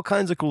do all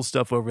kinds of cool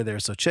stuff over there.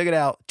 So check it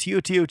out,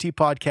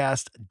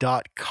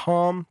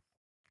 tototpodcast.com.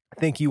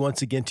 Thank you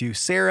once again to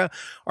Sarah,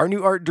 our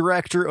new art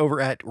director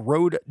over at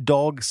Road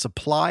Dog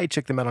Supply.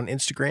 Check them out on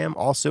Instagram,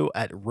 also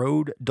at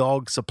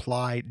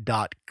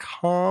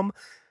roaddogsupply.com.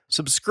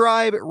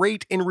 Subscribe,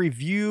 rate, and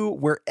review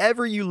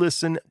wherever you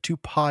listen to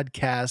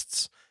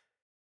podcasts.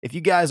 If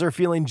you guys are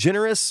feeling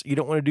generous, you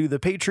don't want to do the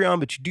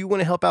Patreon, but you do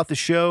want to help out the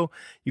show,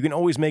 you can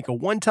always make a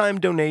one-time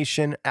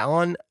donation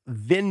on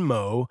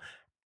Venmo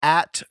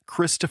at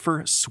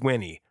Christopher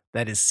Swinney.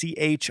 That is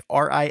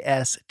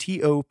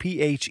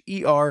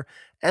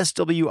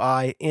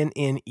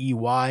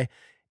ChristopherSwinney.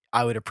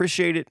 I would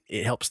appreciate it.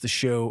 It helps the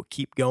show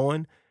keep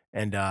going.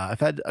 And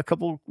I've had a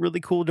couple really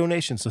cool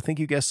donations, so thank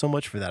you guys so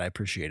much for that. I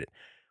appreciate it.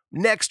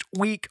 next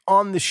week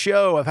on the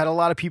show. I've had a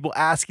lot of people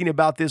asking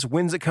about this.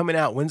 When's it coming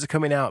out? When's it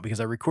coming out? Because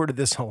I recorded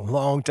this a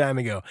long time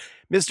ago.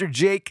 Mr.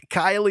 Jake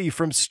Kiley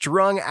from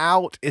Strung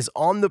Out is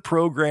on the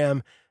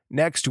program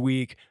next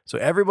week. So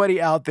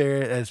everybody out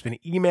there that's been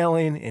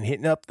emailing and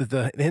hitting up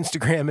the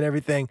Instagram and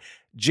everything,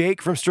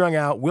 Jake from Strung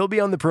Out will be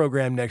on the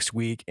program next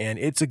week, and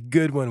it's a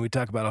good one. We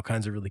talk about all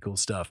kinds of really cool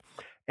stuff.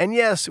 And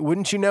yes,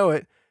 wouldn't you know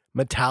it,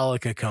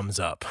 Metallica comes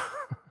up.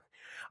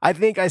 I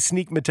think I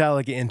sneak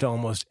Metallica into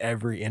almost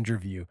every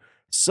interview.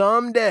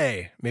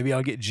 Someday, maybe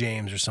I'll get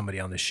James or somebody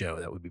on the show.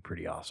 That would be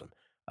pretty awesome.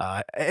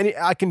 And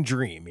I can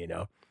dream, you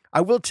know.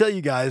 I will tell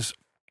you guys,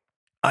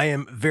 I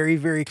am very,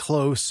 very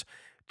close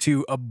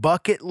to a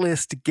bucket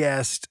list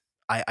guest.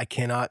 I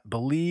cannot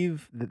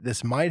believe that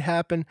this might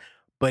happen,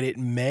 but it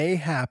may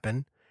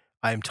happen.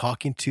 I'm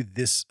talking to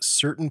this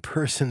certain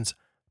person's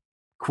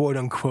quote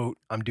unquote,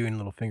 I'm doing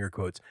little finger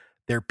quotes,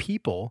 they're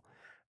people.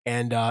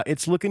 And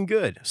it's looking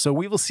good. So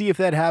we will see if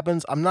that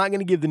happens. I'm not going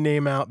to give the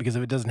name out because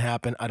if it doesn't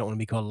happen, I don't want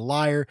to be called a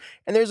liar.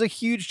 And there's a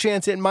huge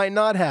chance it might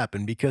not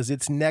happen because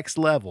it's next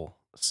level.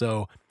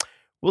 So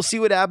we'll see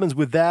what happens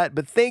with that.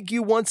 But thank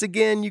you once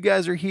again. You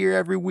guys are here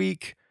every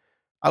week.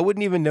 I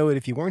wouldn't even know it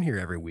if you weren't here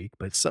every week,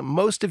 but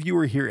most of you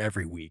are here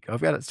every week.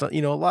 I've got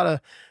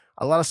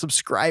a lot of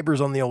subscribers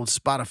on the old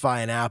Spotify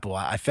and Apple.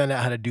 I found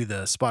out how to do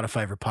the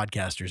Spotify for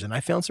podcasters, and I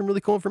found some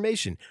really cool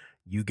information.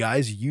 You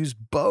guys use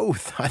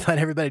both. I thought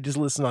everybody just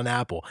listened on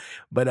Apple.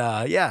 But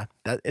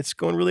it's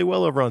going really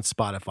well over on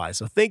Spotify.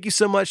 So thank you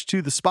so much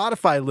to the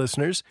Spotify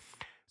listeners.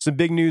 Some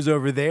big news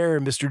over there.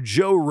 Mr.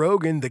 Joe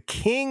Rogan, the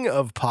king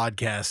of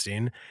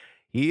podcasting,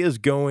 he is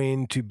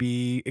going to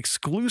be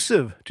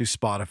exclusive to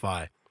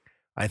Spotify.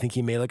 I think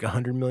he made like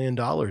 $100 million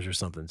or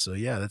something. So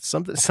yeah, that's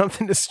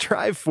something to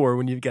strive for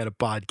when you've got a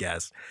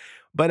podcast.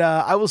 But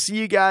I will see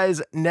you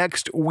guys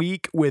next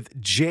week with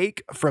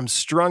Jake from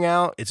Strung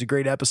Out. It's a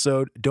great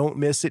episode. Don't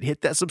miss it.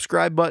 Hit that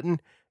subscribe button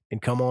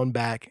and come on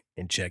back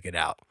and check it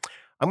out.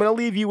 I'm going to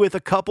leave you with a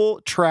couple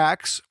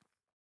tracks.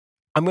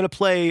 I'm going to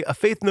play a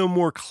Faith No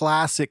More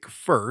classic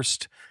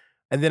first,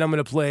 and then I'm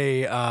going to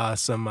play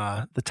some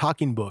The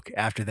Talking Book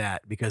after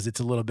that because it's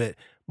a little bit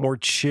more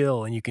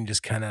chill and you can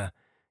just kind of,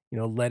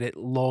 let it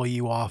lull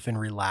you off and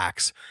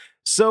relax.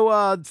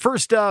 So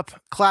first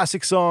up,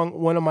 classic song,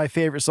 one of my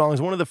favorite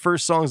songs, one of the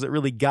first songs that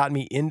really got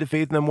me into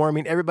Faith No More. I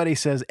mean, everybody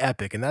says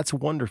Epic, and that's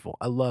wonderful.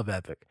 I love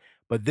Epic.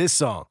 But this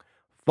song,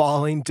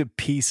 Falling to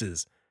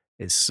Pieces,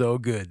 is so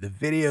good. The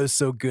video is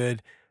so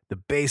good. The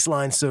bass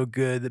line's so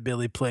good that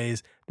Billy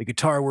plays. The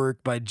guitar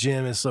work by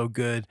Jim is so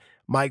good.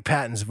 Mike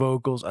Patton's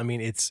vocals, I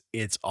mean, it's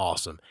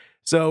awesome.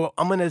 So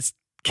I'm gonna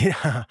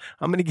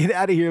get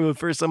out of here, but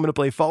first I'm gonna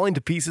play Falling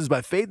to Pieces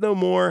by Faith No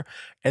More,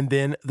 and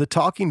then The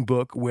Talking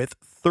Book with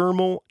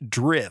Thermal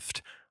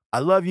Drift. I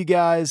love you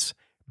guys.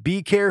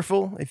 Be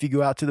careful if you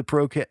go out to the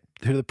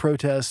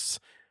protests.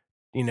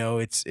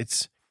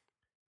 It's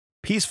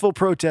peaceful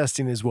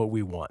protesting is what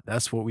we want.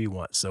 That's what we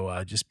want.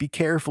 So just be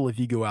careful if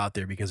you go out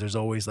there because there's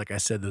always, like I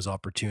said, those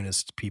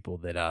opportunist people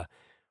that are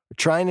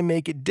trying to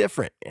make it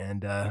different,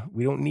 and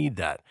we don't need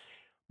that.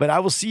 But I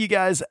will see you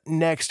guys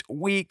next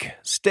week.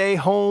 Stay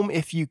home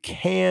if you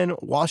can.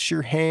 Wash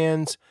your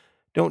hands.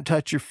 Don't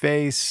touch your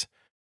face.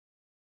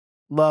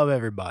 Love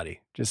everybody.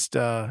 Just,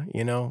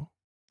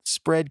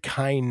 spread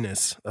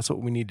kindness. That's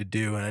what we need to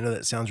do. And I know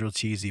that sounds real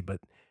cheesy,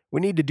 but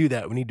we need to do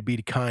that. We need to be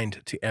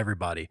kind to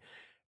everybody.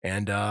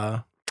 And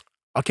I'll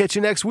catch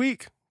you next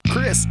week.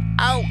 Chris,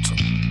 out.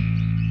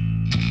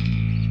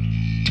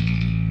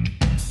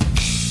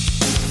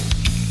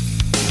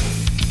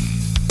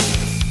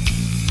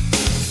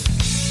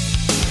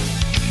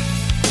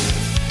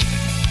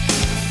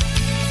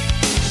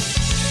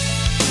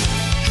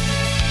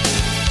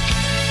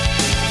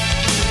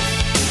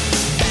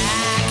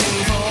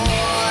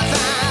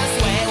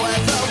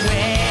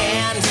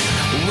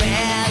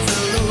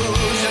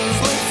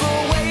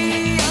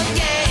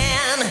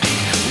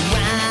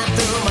 Right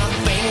through my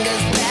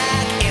fingers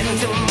back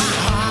into my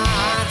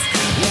heart.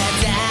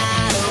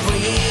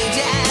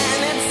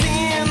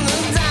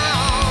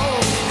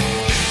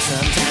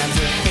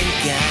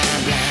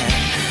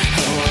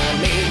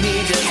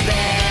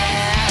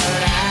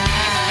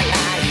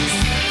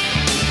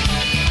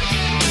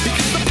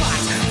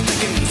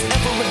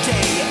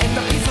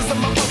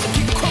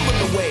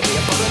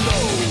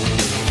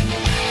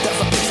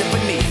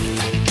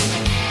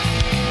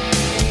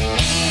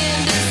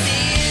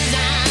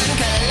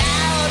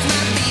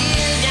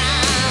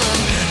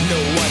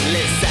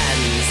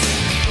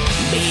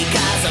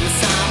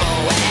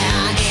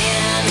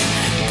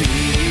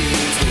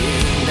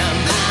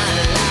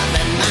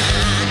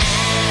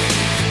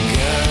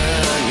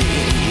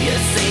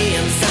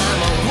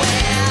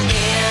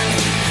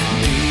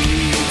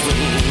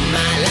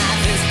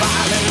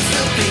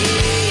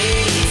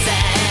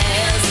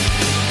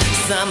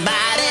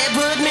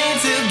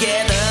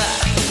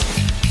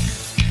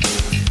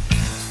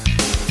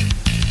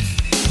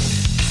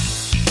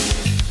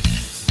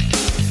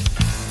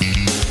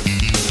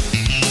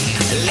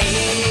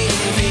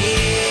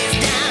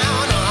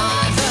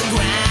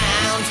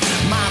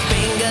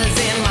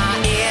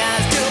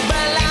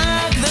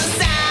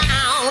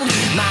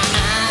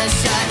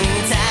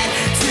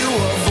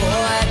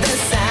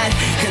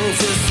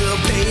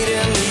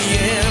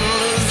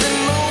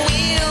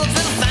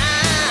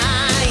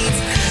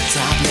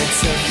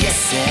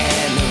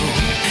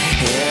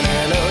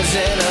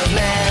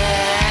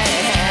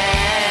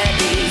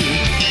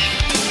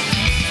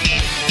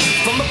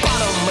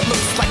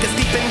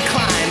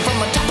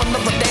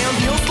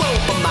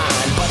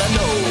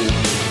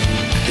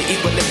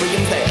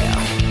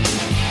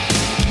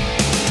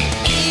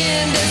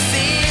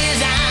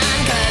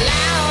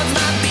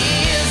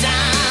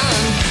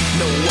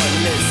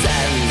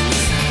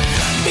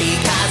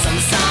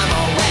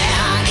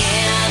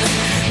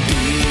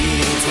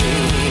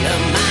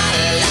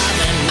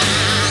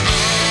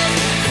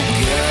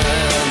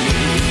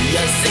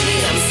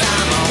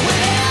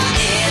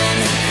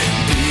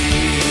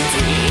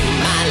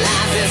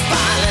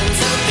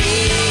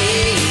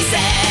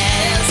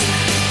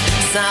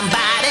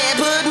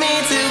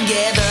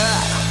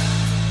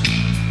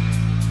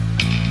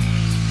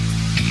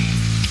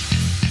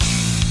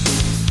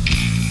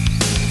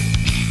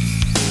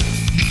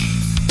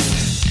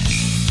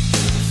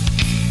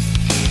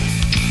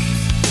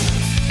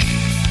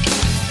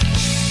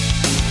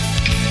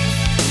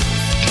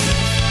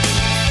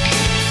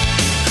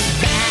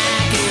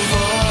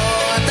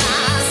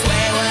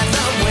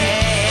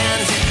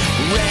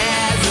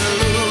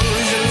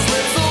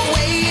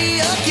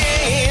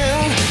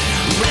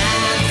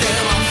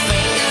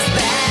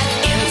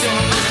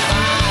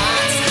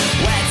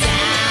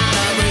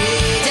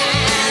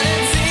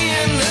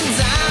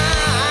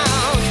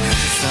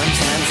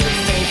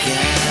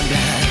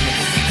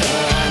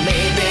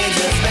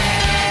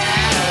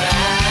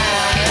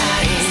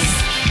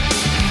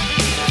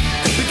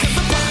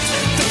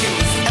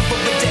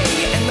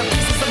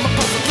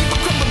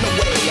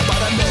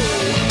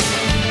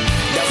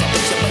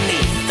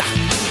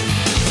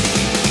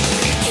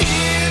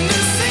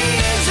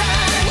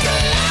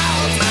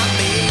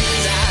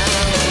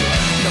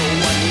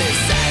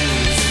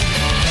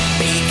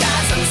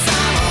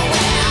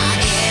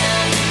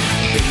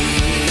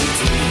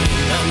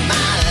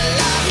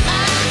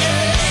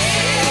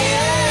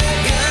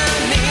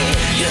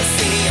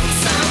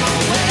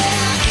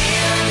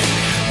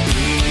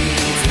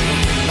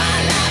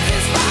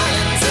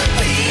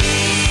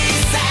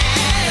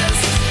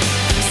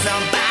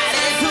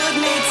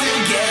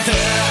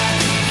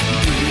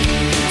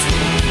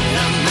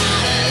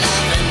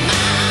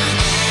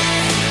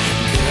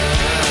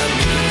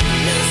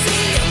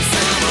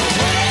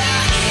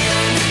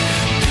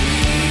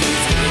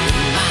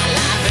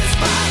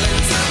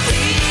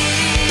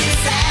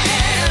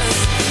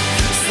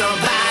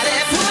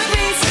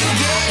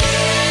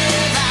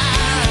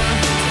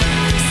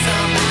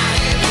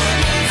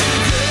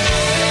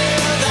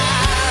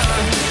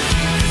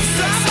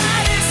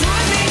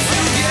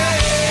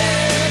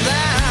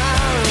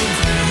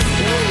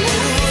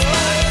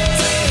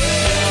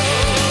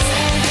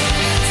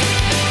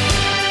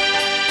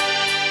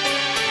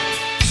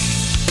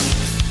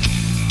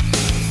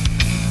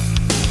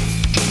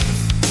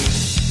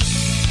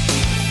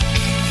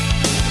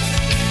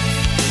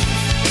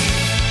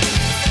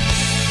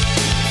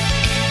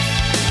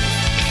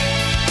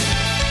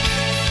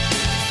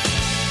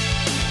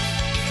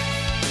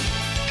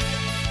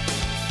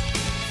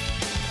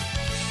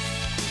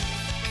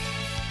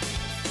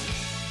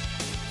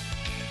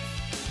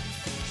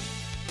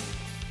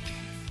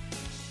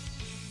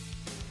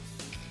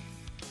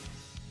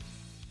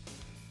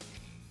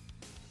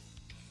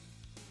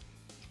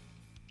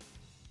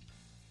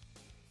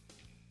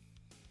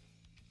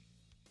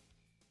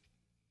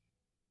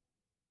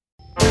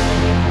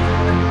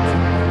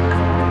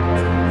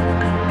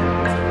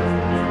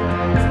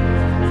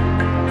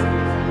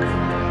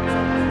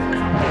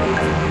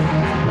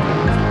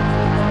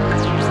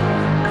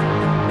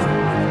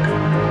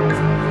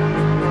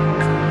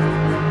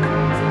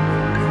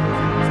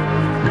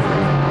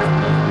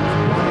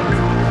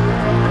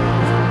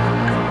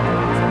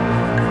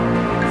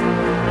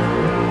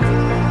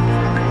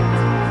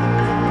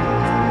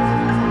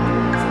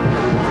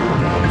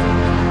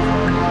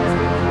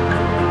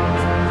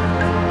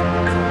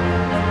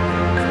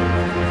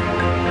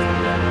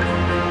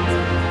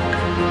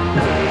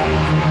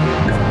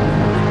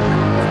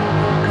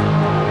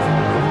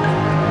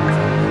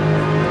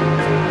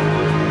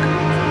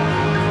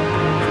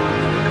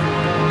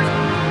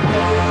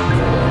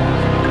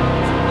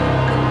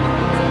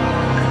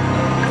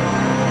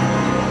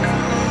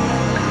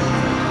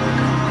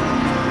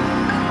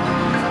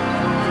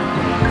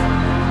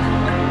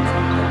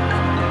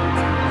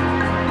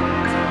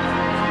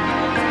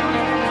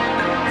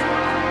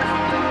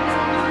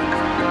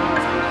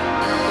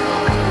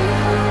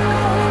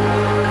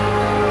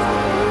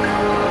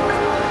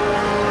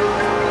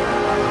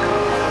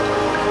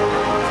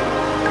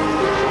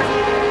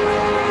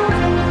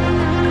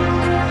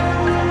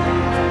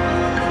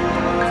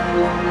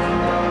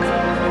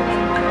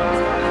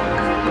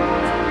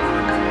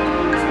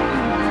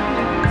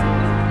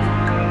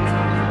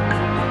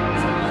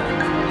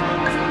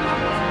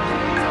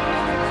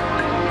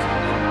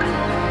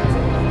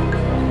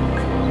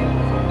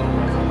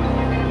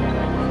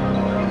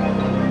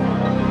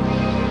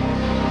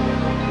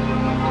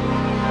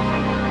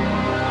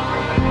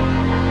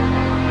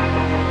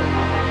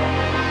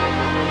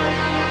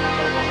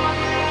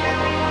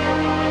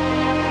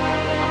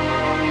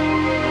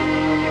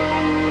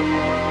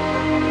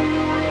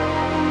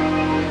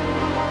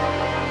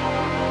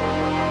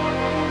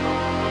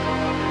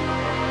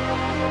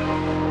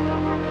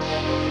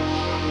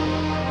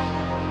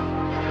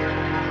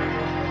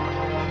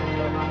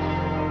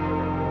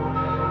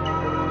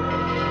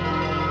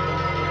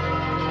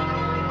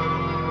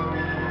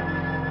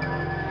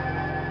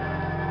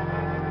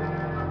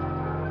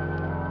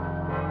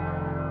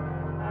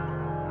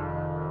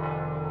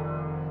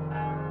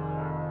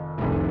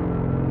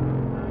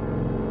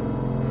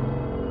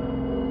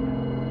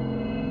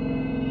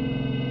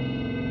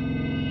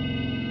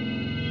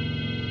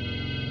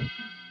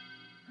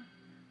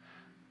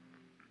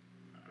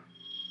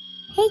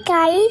 Hey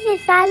guys,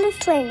 it's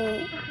Alice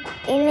Lenny.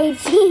 And I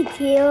see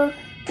you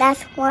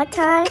last one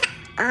time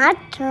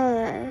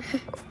after.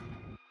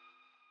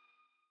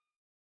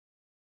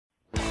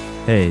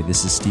 Hey,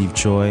 this is Steve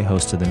Choi,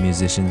 host of the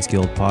Musicians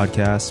Guild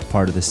podcast,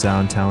 part of the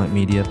Sound Talent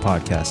Media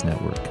podcast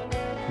network.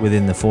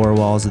 Within the four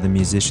walls of the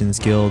Musicians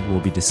Guild, we'll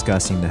be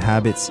discussing the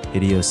habits,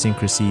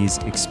 idiosyncrasies,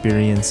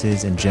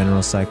 experiences, and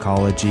general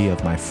psychology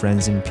of my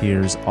friends and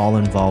peers, all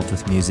involved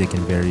with music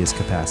in various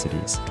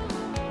capacities.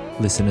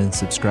 Listen and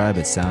subscribe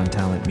at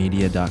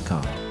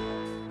soundtalentmedia.com.